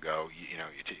person to go,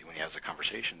 when he has the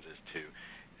conversations, is to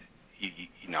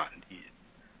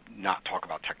not talk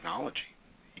about technology.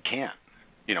 You can't.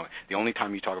 The only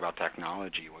time you talk about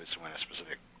technology was when a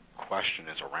specific question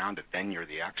is around it. Then you're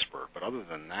the expert. But other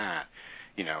than that,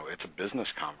 it's a business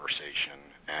conversation.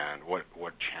 And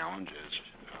what challenges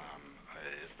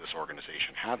is this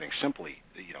organization having? Simply,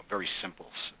 very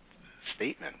simple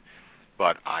statement.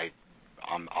 But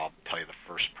I'll tell you, the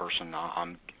first person,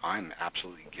 I'm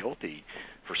absolutely guilty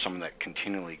for someone that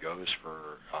continually goes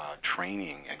for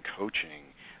training and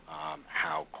coaching,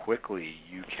 how quickly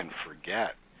you can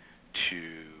forget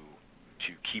to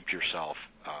keep yourself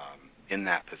in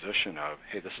that position of,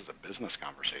 hey, this is a business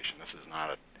conversation. This is not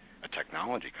a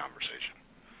technology conversation.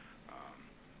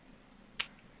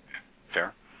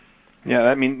 Fair?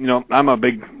 Yeah, I'm a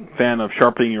big fan of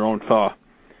sharpening your own saw.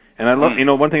 And I love,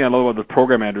 one thing I love about the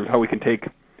program, Andrew, is how we can take,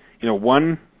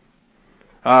 one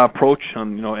approach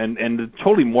on, and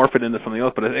totally morph it into something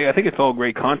else. But I think it's all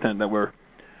great content that we're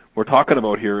we're talking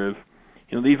about here is,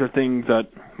 these are things that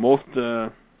most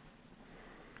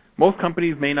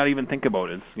companies may not even think about.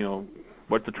 Is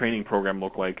what's the training program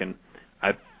look like? And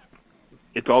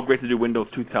it's all great to do Windows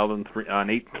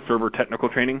 2008 server technical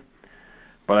training,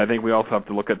 but I think we also have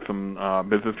to look at some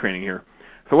business training here.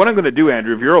 So what I'm going to do,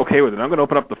 Andrew, if you're okay with it, I'm going to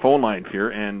open up the phone lines here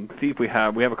and see if we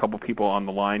have a couple people on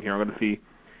the line here. I'm going to see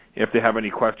if they have any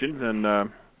questions, and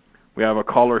we have a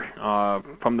caller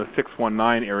from the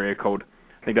 619 area code.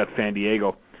 I think that's San Diego.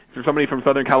 Is there somebody from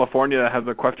Southern California that has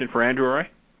a question for Andrew or I?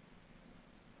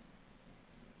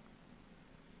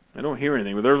 I don't hear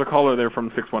anything, but there's a caller there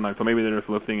from 619, so maybe they're just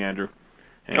listening, Andrew,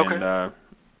 and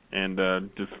okay.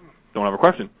 Just don't have a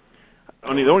question.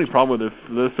 The only problem with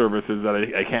this service is that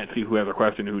I can't see who has a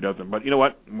question and who doesn't. But you know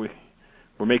what?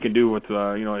 We're making do with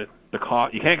the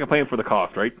cost. You can't complain for the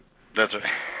cost, right? That's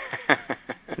right.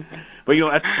 But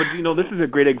this is a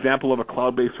great example of a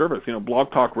cloud-based service.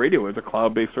 Blog Talk Radio is a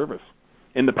cloud-based service.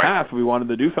 In the past, if we wanted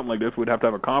to do something like this, we'd have to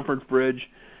have a conference bridge.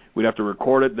 We'd have to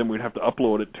record it, then we'd have to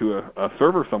upload it to a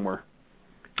server somewhere.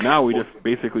 Now we just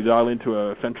basically dial into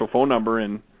a central phone number,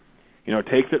 and it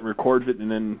takes it, records it, and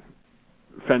then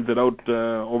sends it out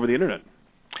over the internet.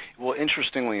 Well,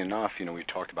 interestingly enough, we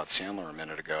talked about Sandler a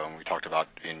minute ago, and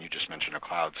and you just mentioned a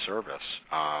cloud service.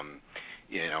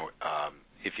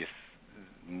 If you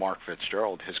Mark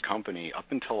Fitzgerald, his company, up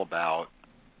until about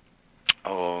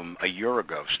a year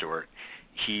ago, Stuart,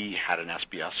 he had an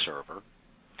SBS server.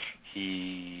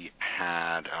 He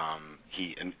had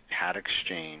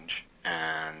Exchange,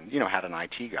 and had an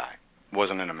IT guy.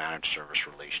 Wasn't in a managed service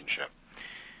relationship.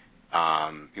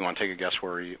 You want to take a guess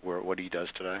what he does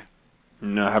today?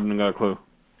 No, I haven't got a clue.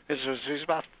 He's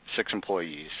about 7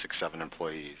 employees.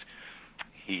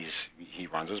 He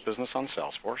runs his business on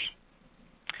Salesforce.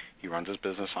 He runs his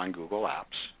business on Google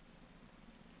Apps,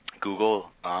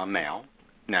 Google Mail.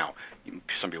 Now,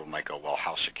 some people might go, well,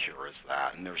 how secure is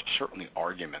that? And there's certainly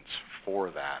arguments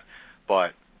for that.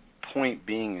 But point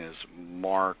being is,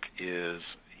 Mark is,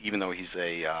 even though he's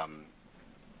a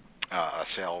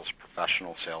sales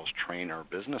professional, sales trainer,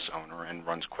 business owner, and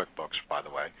runs QuickBooks, by the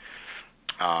way,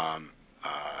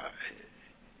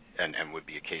 and would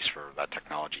be a case for that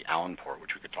technology, Allenport,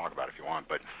 which we could talk about if you want.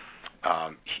 But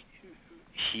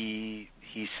he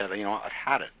said, I've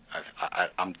had it.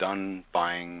 I'm done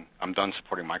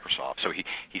supporting Microsoft. So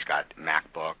he's got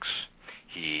MacBooks.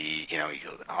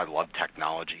 I love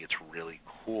technology. It's really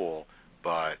cool,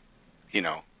 but he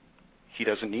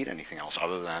doesn't need anything else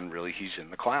other than really he's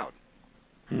in the cloud.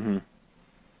 Mm-hmm.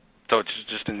 So it's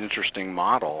just an interesting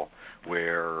model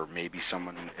where maybe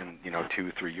someone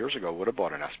 2-3 years ago would have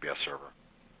bought an SBS server.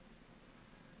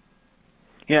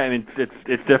 Yeah, I mean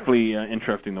it's definitely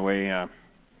interesting the way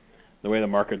the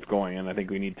market's going, and I think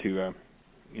we need to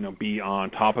be on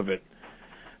top of it.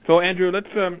 So Andrew, let's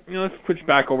switch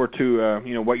back over to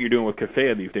what you're doing with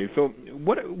Kaseya these days. So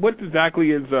what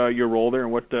exactly is your role there,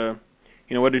 and what does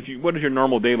your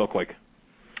normal day look like?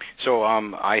 So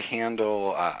I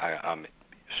handle.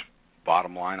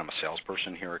 Bottom line, I'm a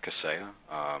salesperson here at Kaseya.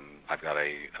 I've got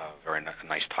a very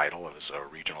nice title as a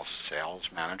regional sales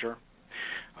manager.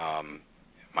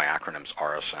 My acronym's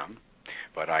RSM.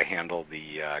 But I handle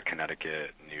the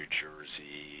Connecticut, New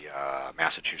Jersey,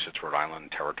 Massachusetts, Rhode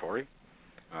Island territory.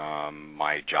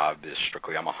 My job is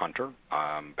strictly, I'm a hunter.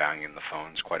 I'm banging the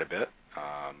phones quite a bit.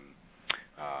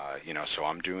 So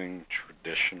I'm doing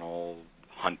traditional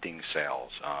hunting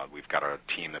sales. We've got a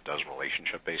team that does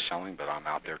relationship-based selling, but I'm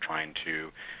out there trying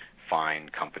to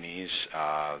find companies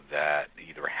that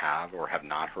either have or have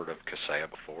not heard of Kaseya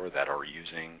before, that are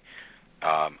using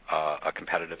a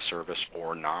competitive service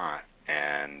or not,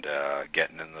 and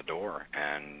getting in the door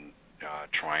and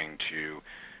trying to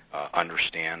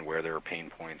understand where their pain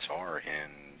points are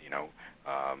in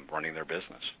running their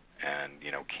business, and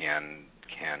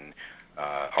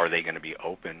are they going to be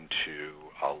open to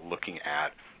looking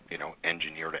at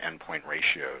engineer to endpoint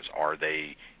ratios? Are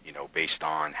they based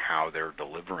on how they're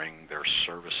delivering their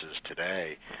services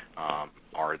today,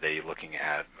 are they looking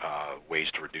at ways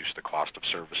to reduce the cost of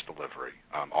service delivery?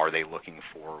 Are they looking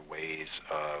for ways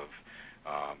of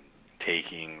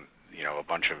taking a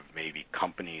bunch of maybe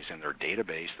companies in their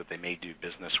database that they may do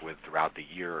business with throughout the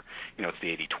year? It's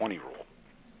the 80-20 rule.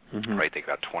 Mm-hmm. Right? They've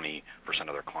got 20%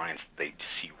 of their clients they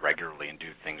see regularly and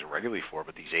do things regularly for,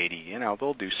 but these 80,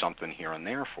 they'll do something here and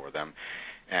there for them.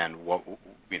 And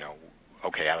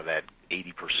okay, out of that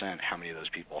 80%, how many of those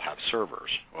people have servers?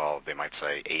 Well, they might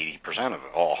say 80% of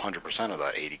it, 100% of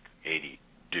the 80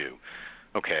 do.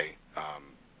 Okay,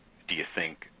 do you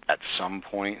think at some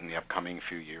point in the upcoming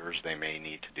few years they may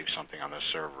need to do something on those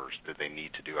servers? Do they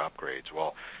need to do upgrades?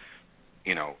 Well,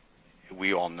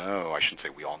 we all know, I shouldn't say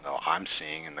we all know, I'm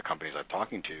seeing in the companies I'm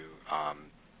talking to,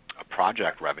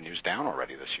 project revenue's down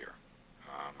already this year.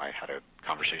 I had a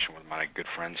conversation with my good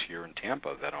friends here in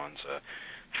Tampa that owns a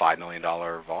 $5 million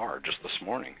VAR just this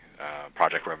morning.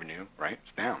 Project revenue, right,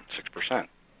 it's down 6%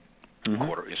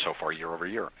 quarter so far year over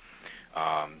year.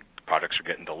 Projects are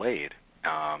getting delayed.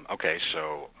 Okay,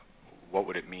 so what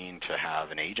would it mean to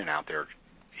have an agent out there,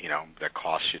 that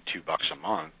costs you $2 a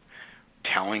month,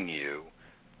 telling you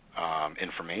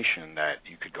information that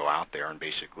you could go out there and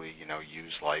basically,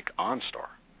 use like OnStar,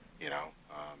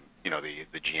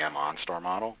 the GM OnStar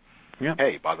model. Yeah.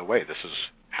 Hey, by the way, this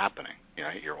is happening.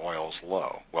 Your oil's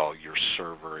low. Well, your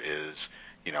server is,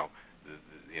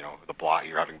 the block.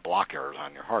 You're having block errors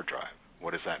on your hard drive.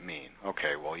 What does that mean?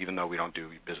 Okay, well, even though we don't do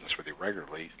business with you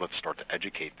regularly, let's start to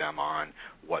educate them on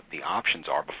what the options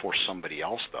are before somebody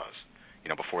else does.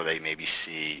 Before they maybe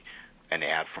see an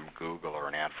ad from Google or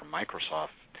an ad from Microsoft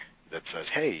that says,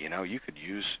 hey, you could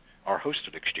use our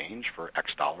hosted exchange for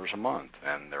X dollars a month.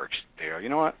 And they're you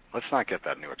know what? Let's not get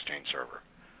that new exchange server.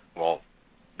 Well,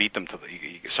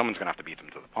 someone's going to have to beat them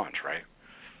to the punch, right?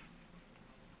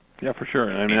 Yeah, for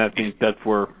sure. I mean, I think that's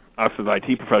where us as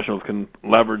IT professionals can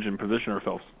leverage and position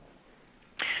ourselves.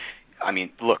 I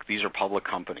mean, look, these are public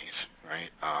companies, right?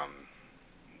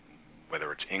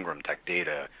 Whether it's Ingram, Tech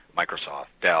Data, Microsoft,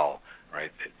 Dell,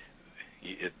 right?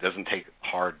 It doesn't take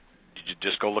hard.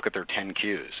 Just go look at their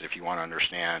 10Qs if you want to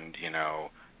understand,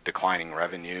 declining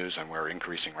revenues and where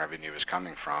increasing revenue is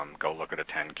coming from. Go look at a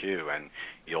 10Q and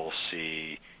you'll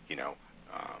see,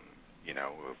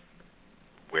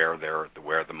 where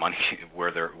the money,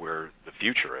 where the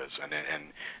future is, and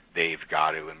they've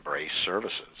got to embrace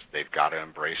services. They've got to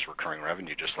embrace recurring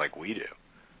revenue just like we do.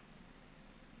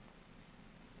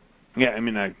 Yeah, I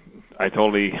mean, I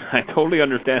totally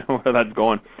understand where that's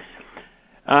going.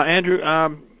 Andrew,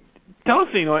 tell us,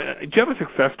 do you have a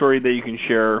success story that you can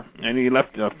share? And you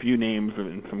left a few names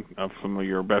of some of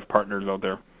your best partners out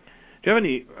there. Do you have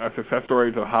any success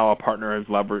stories of how a partner has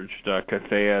leveraged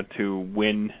Kaseya to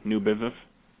win new business?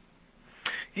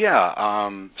 Yeah,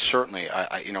 certainly.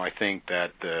 I think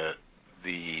that a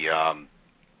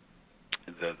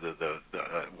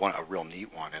real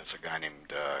neat one is a guy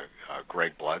named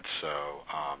Greg Bledsoe.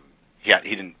 He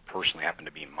didn't personally happen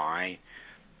to be my,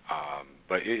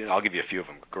 but I'll give you a few of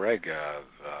them. Greg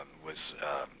was,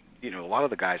 a lot of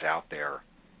the guys out there.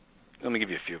 Let me give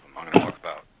you a few of them. I'm going to talk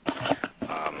about.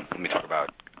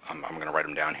 I'm going to write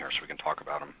them down here so we can talk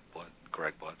about them.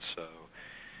 Greg Bledsoe.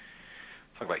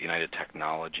 Talk about United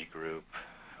Technology Group.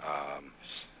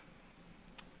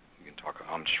 We can talk.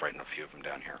 I'm just writing a few of them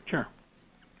down here. Sure.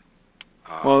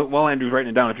 Well, while Andrew's writing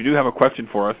it down, if you do have a question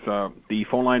for us, the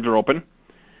phone lines are open,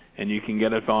 and you can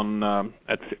get us on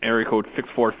at area code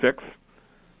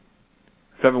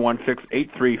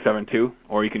 646-716-8372,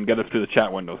 or you can get us through the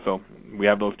chat window. So we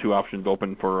have those two options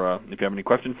open for if you have any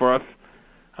questions for us,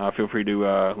 feel free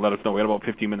to let us know. We have about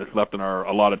 15 minutes left in our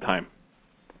allotted time.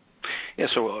 Yeah,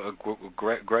 so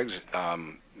Greg's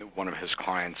one of his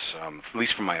clients, at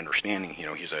least from my understanding,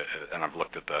 he's and I've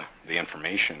looked at the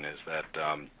information, is that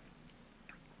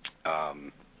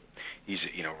he's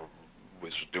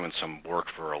was doing some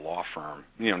work for a law firm.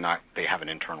 They have an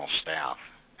internal staff,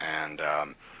 and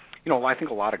I think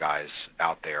a lot of guys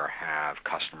out there have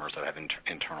customers that have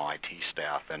internal IT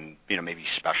staff, and maybe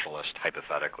specialists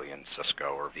hypothetically in Cisco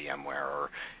or VMware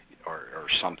or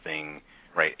something,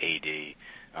 right? AD.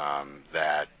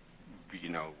 That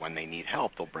when they need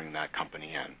help, they'll bring that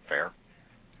company in. Fair?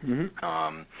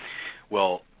 Mm-hmm.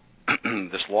 Well,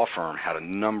 this law firm had a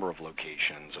number of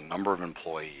locations, a number of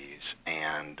employees,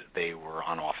 and they were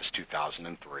on Office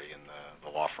 2003, and the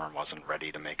law firm wasn't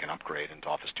ready to make an upgrade into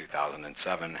Office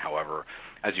 2007. However,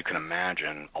 as you can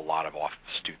imagine, a lot of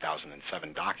Office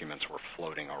 2007 documents were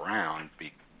floating around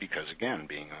because, again,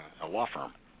 being a law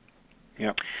firm.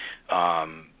 Yep.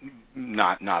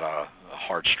 Not a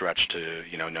hard stretch to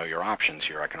know your options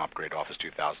here. I can upgrade Office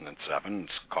 2007.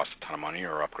 It's cost a ton of money,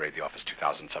 or upgrade the Office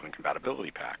 2007 compatibility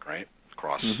pack, right,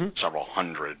 across several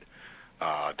hundred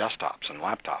desktops and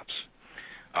laptops.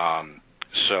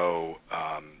 So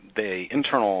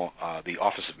the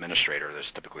office administrator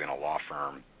that's typically in a law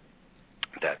firm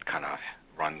that kind of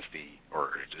runs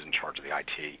or is in charge of the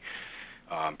IT.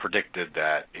 Predicted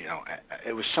that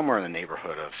it was somewhere in the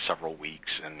neighborhood of several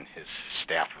weeks and his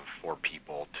staff of 4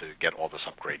 people to get all this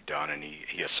upgrade done, and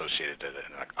he associated it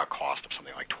at a cost of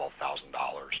something like $12,000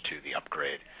 to the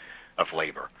upgrade of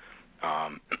labor.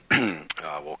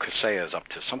 Well, Kaseya is up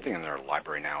to something in their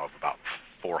library now of about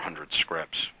 400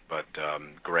 scripts, but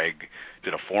Greg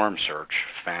did a forum search,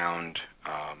 found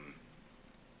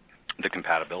the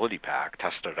compatibility pack,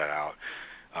 tested it out,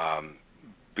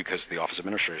 because the office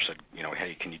administrator said,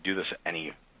 hey, can you do this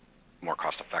any more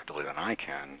cost effectively than I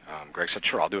can? Greg said,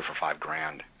 sure, I'll do it for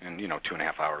 $5,000, and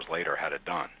 2.5 hours later had it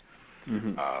done.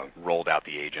 Mm-hmm. Rolled out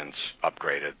the agents,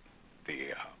 upgraded the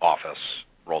office,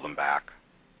 rolled them back.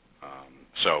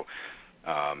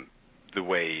 The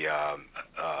way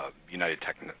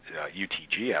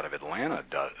UTG out of Atlanta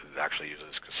actually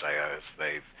uses Kaseya is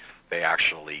they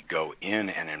actually go in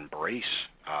and embrace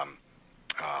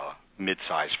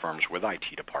mid-sized firms with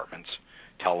IT departments,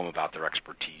 tell them about their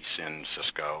expertise in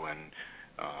Cisco and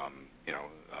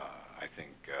I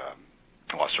think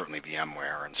certainly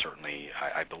VMware, and certainly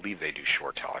I believe they do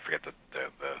ShoreTel. I forget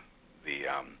the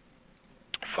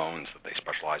phones that they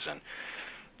specialize in,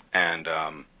 and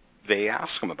they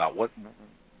ask them about what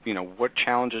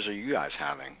challenges are you guys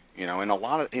having, and a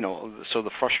lot of so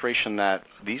the frustration that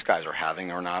these guys are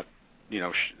having are not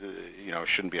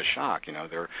shouldn't be a shock.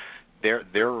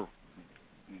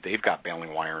 They've got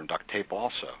baling wire and duct tape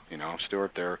also.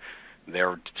 Stuart, they're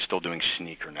still doing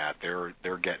SneakerNet.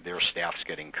 Their staff's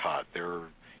getting cut.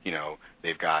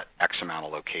 They've got X amount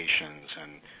of locations,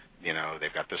 and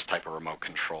they've got this type of remote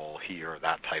control here,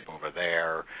 that type over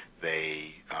there.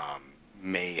 They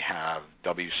may have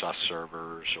WSUS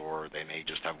servers, or they may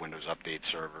just have Windows Update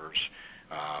servers.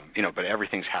 But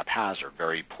everything's haphazard,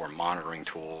 very poor monitoring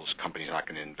tools. Companies are not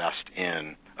going to invest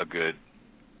in a good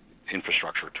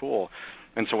infrastructure tool.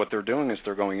 And so what they're doing is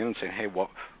they're going in and saying, hey, we'll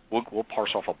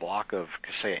parse off a block of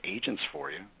Kaseya agents for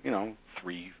you,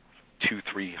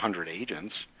 300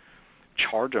 agents,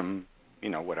 charge them,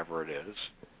 whatever it is,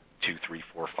 $2, $3,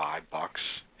 $4, $5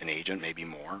 an agent, maybe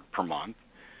more per month.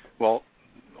 Well,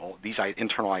 these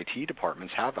internal IT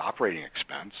departments have operating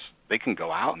expense. They can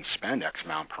go out and spend X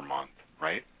amount per month,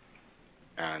 right?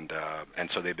 And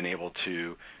so they've been able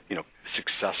to,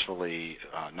 successfully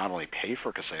not only pay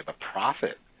for Kaseya, but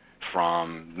profit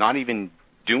from not even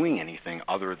doing anything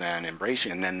other than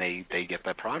embracing, and then they get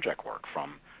that project work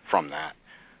from that.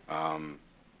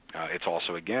 It's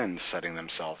also, again, setting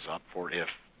themselves up for if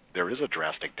there is a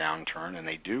drastic downturn and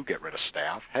they do get rid of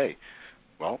staff, hey,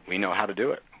 well, we know how to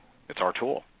do it. It's our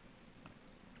tool.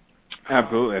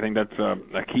 Absolutely. I think that's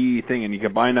a key thing, and you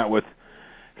combine that with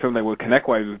something like what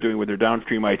ConnectWise is doing with their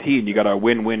downstream IT, and you got a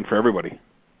win-win for everybody.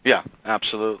 Yeah,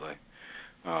 absolutely.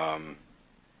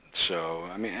 So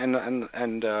I mean,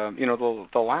 and the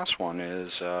last one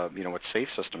is what Safe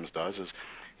Systems does is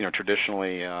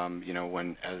traditionally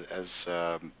when as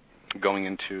going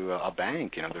into a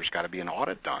bank, there's got to be an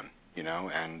audit done,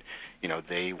 and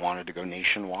they wanted to go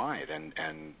nationwide,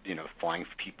 and flying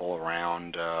people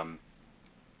around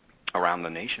the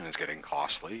nation is getting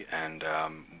costly, and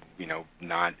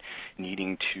not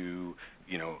needing to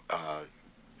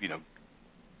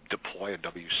deploy a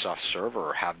WSUS server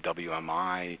or have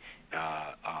WMI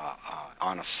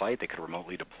on a site. They could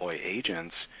remotely deploy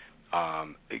agents,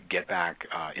 get back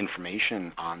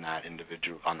information on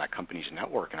that company's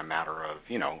network in a matter of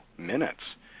minutes,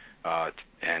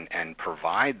 and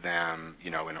provide them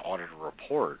an audited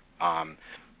report,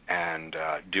 and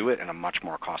do it in a much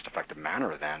more cost-effective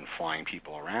manner than flying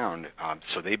people around.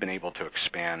 So they've been able to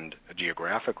expand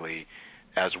geographically,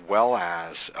 as well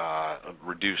as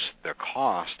reduce their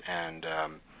cost and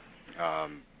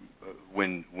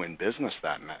win business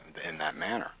in that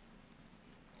manner.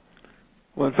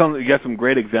 Well, it sounds like you got some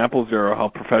great examples there of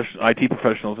how IT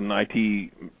professionals and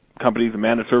IT companies and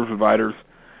managed service providers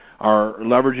are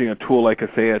leveraging a tool like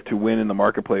Kaseya to win in the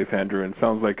marketplace, Andrew. And it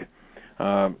sounds like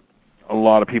a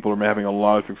lot of people are having a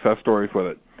lot of success stories with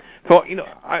it. So,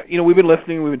 we've been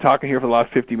listening, we've been talking here for the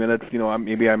last 50 minutes.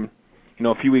 Maybe I'm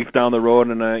a few weeks down the road,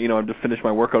 and I've just finished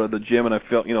my workout at the gym, and I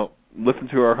felt, listen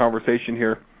to our conversation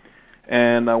here,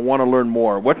 and I want to learn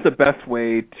more. What's the best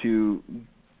way to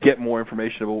get more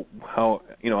information about how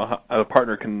a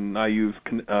partner can use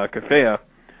Kaseya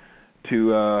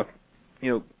to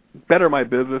better my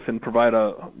business and provide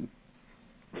a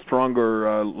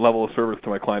stronger level of service to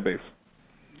my client base?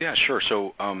 Yeah, sure.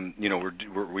 So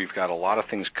we've got a lot of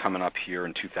things coming up here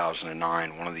in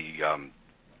 2009. One of the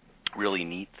really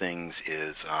neat things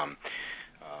is,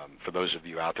 for those of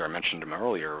you out there, I mentioned him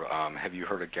earlier, have you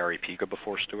heard of Gary Pica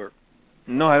before, Stuart?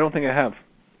 No, I don't think I have.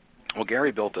 Well,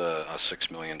 Gary built a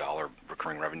 $6 million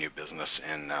recurring revenue business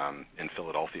in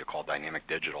Philadelphia called Dynamic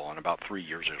Digital, and about 3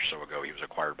 years or so ago he was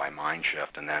acquired by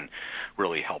Mindshift, and then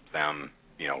really helped them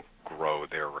grow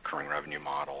their recurring revenue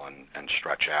model and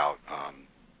stretch out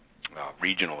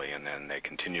regionally, and then they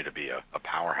continue to be a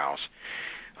powerhouse.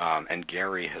 And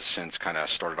Gary has since kind of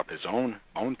started up his own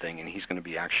thing, and he's going to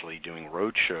be actually doing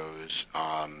road shows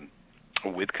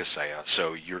with Kaseya.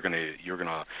 So you're gonna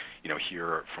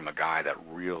hear from a guy that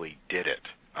really did it.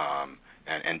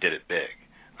 and did it big.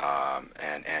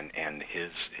 And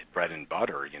his bread and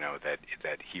butter,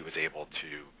 that he was able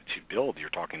to build. You're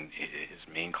talking his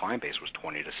main client base was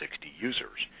 20 to 60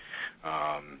 users,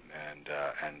 and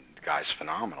the guy's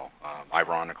phenomenal.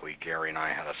 Ironically, Gary and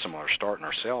I had a similar start in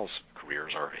our sales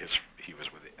careers. He was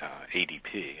with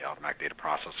ADP, Automatic Data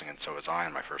Processing, and so was I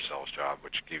in my first sales job,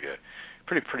 which gave you a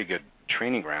pretty good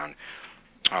training ground.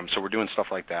 So we're doing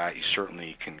stuff like that. You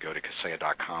certainly can go to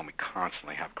Kaseya.com. We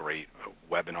constantly have great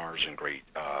webinars and great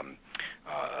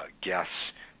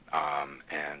guests.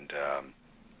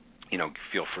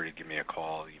 Feel free to give me a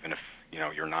call. Even if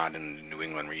you're not in the New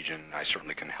England region, I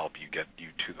certainly can help you get you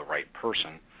to the right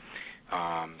person.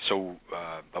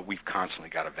 But we've constantly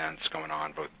got events going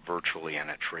on, both virtually and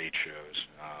at trade shows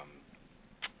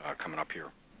coming up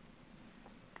here.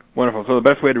 Wonderful. So the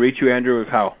best way to reach you, Andrew, is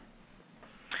how?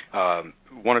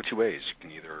 One of two ways. You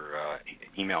can either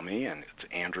email me, and it's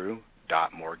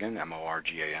andrew.morgan,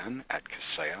 MORGAN, at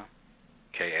Kaseya,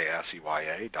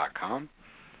 KASEYA.com.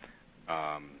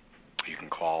 You can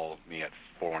call me at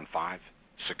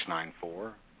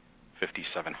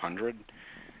 415-694-5700,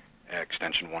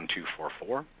 extension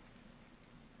 1244.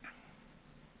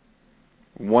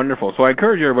 Wonderful. So I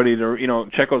encourage everybody to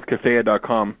check out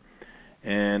Kaseya.com,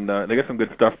 and they got some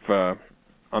good stuff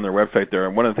on their website there.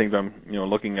 And one of the things I'm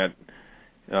looking at,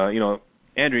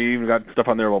 Andrew, you even got stuff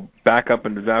on there about backup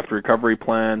and disaster recovery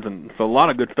plans, and so a lot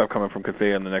of good stuff coming from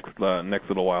Kaseya in the next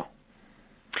little while.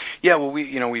 Yeah, well,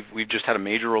 we've just had a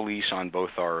major release on both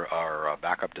our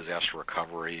backup disaster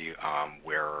recovery,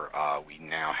 where we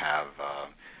now have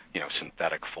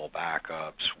synthetic full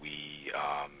backups. We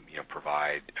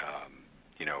provide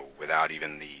without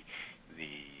even the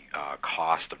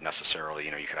cost of necessarily,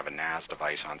 you could have a NAS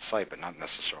device on site, but not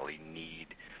necessarily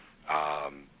need,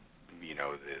 you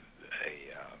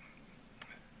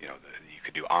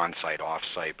could do on-site,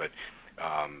 off-site, but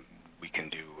we can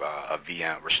do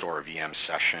restore a VM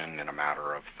session in a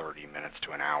matter of 30 minutes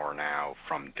to an hour now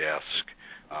from disk.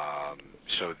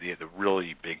 So the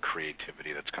really big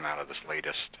creativity that's come out of this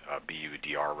latest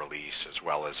BUDR release, as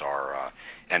well as our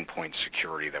endpoint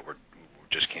security that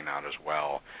just came out as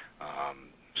well.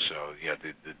 So yeah,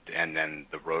 and then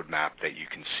the roadmap that you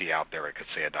can see out there at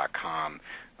Kaseya.com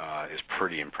is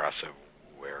pretty impressive.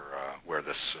 Where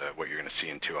what you're going to see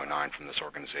in 2009 from this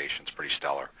organization is pretty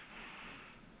stellar.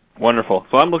 Wonderful.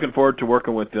 So I'm looking forward to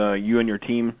working with you and your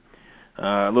team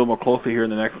a little more closely here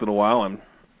in the next little while, and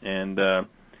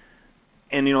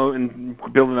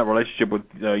building that relationship with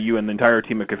you and the entire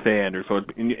team at Kaseya, Andrew. So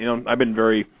I've been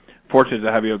very fortunate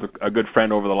to have you as a good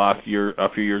friend over the last few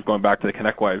years, going back to the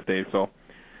ConnectWise days. So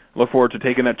look forward to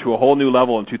taking that to a whole new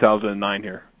level in 2009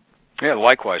 here. Yeah,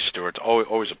 likewise, Stuart. It's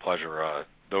always a pleasure.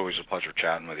 Always a pleasure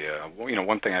chatting with you.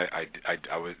 One thing I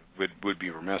would be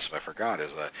remiss if I forgot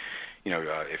is that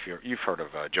if you've heard of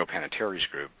Joe Panettieri's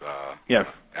group, yes,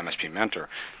 MSP Mentor.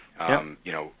 Yep.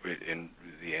 And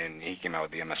he came out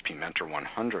with the MSP Mentor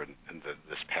 100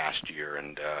 this past year,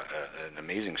 and an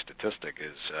amazing statistic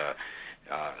is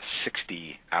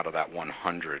 60 out of that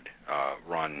 100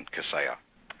 run Kaseya.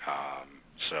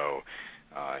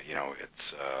 It's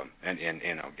and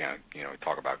again,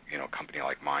 talk about a company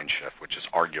like Mindshift, which is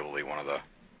arguably one of the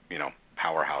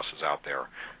powerhouses out there,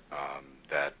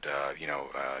 that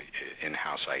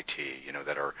in-house IT,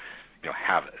 that are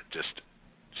have just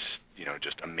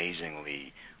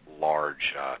amazingly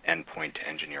large endpoint to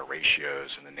engineer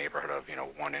ratios in the neighborhood of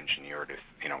one engineer to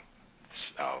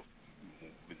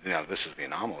this is the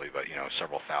anomaly, but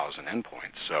several thousand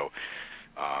endpoints. So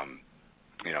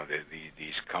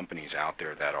these companies out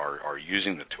there that are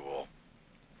using the tool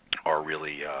are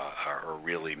really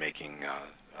making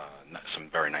some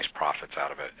very nice profits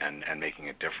out of it, and making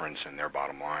a difference in their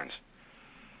bottom lines.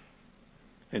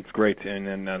 It's great,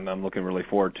 and I'm looking really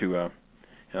forward to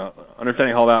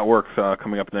understanding how that works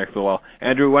coming up the next little while.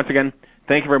 Andrew, once again,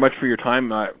 thank you very much for your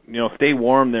time. Stay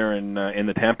warm there in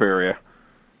the Tampa area.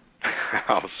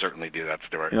 I'll certainly do that,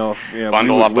 Stuart. We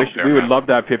would love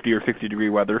to have 50 or 60 degree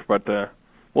weather, but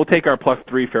we'll take our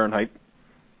 +3 Fahrenheit.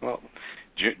 Well,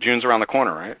 June's around the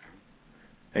corner, right?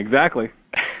 Exactly.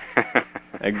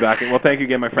 Exactly. Well, thank you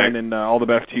again, my friend, and all the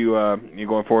best to you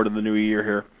going forward in the new year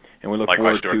here. And we look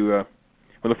forward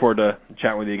to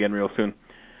chatting with you again real soon.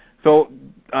 So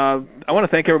I want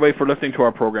to thank everybody for listening to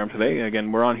our program today.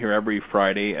 Again, we're on here every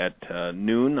Friday at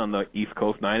noon on the East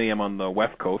Coast, 9 a.m. on the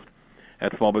West Coast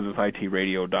at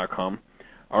smallbusinessitradio.com.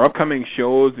 Our upcoming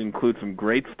shows include some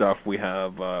great stuff. We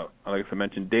have, like I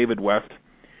mentioned, David West.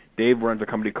 Dave runs a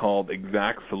company called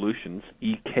Exact Solutions,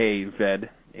 EKZACT,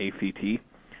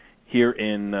 here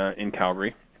in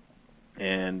Calgary.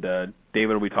 And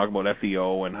David will be talking about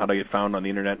SEO and how to get found on the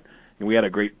internet, we had a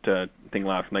great thing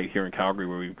last night here in Calgary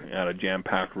where we had a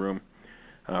jam-packed room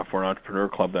for an entrepreneur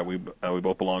club that we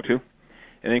both belong to.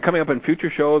 And then coming up in future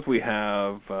shows, we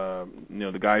have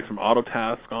the guys from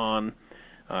Autotask on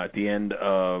at the end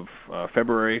of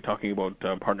February talking about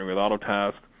partnering with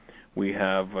Autotask. We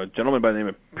have a gentleman by the name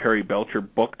of Perry Belcher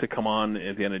book to come on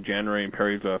at the end of January, and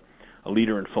Perry's a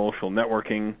leader in social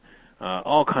networking,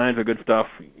 all kinds of good stuff.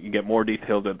 You get more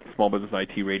details at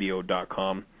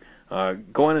smallbusinessitradio.com.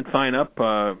 Go in and sign up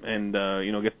and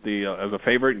get as a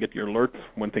favorite and get your alerts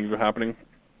when things are happening.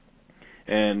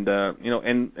 And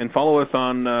and follow us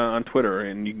on Twitter,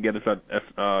 and you can get us at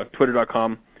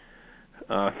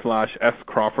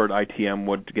twitter.com/scrawforditm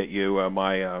would get you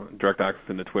my direct access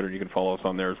into Twitter. You can follow us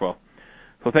on there as well.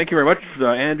 So thank you very much,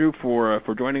 Andrew, for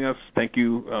joining us. Thank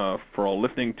you for all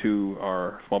listening to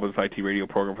our Small Business IT Radio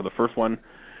program for the first one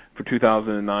for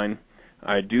 2009.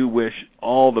 I do wish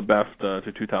all the best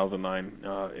to 2009.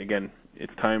 Again,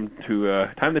 it's time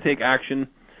to take action.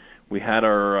 We had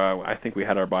our I think we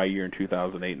had our bye year in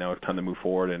 2008. Now it's time to move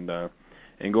forward and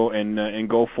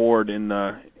go forward in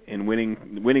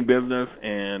winning business.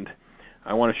 And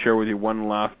I want to share with you one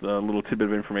last little tidbit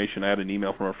of information. I had an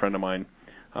email from a friend of mine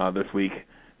this week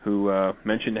who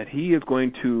mentioned that he is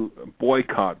going to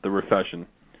boycott the recession.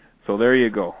 So there you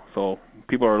go. So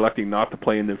people are electing not to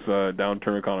play in this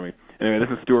downturn economy. Anyway, this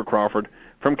is Stuart Crawford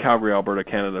from Calgary, Alberta,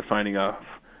 Canada, signing off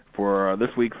for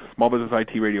this week's Small Business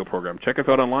IT Radio program. Check us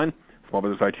out online,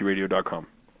 smallbusinessitradio.com.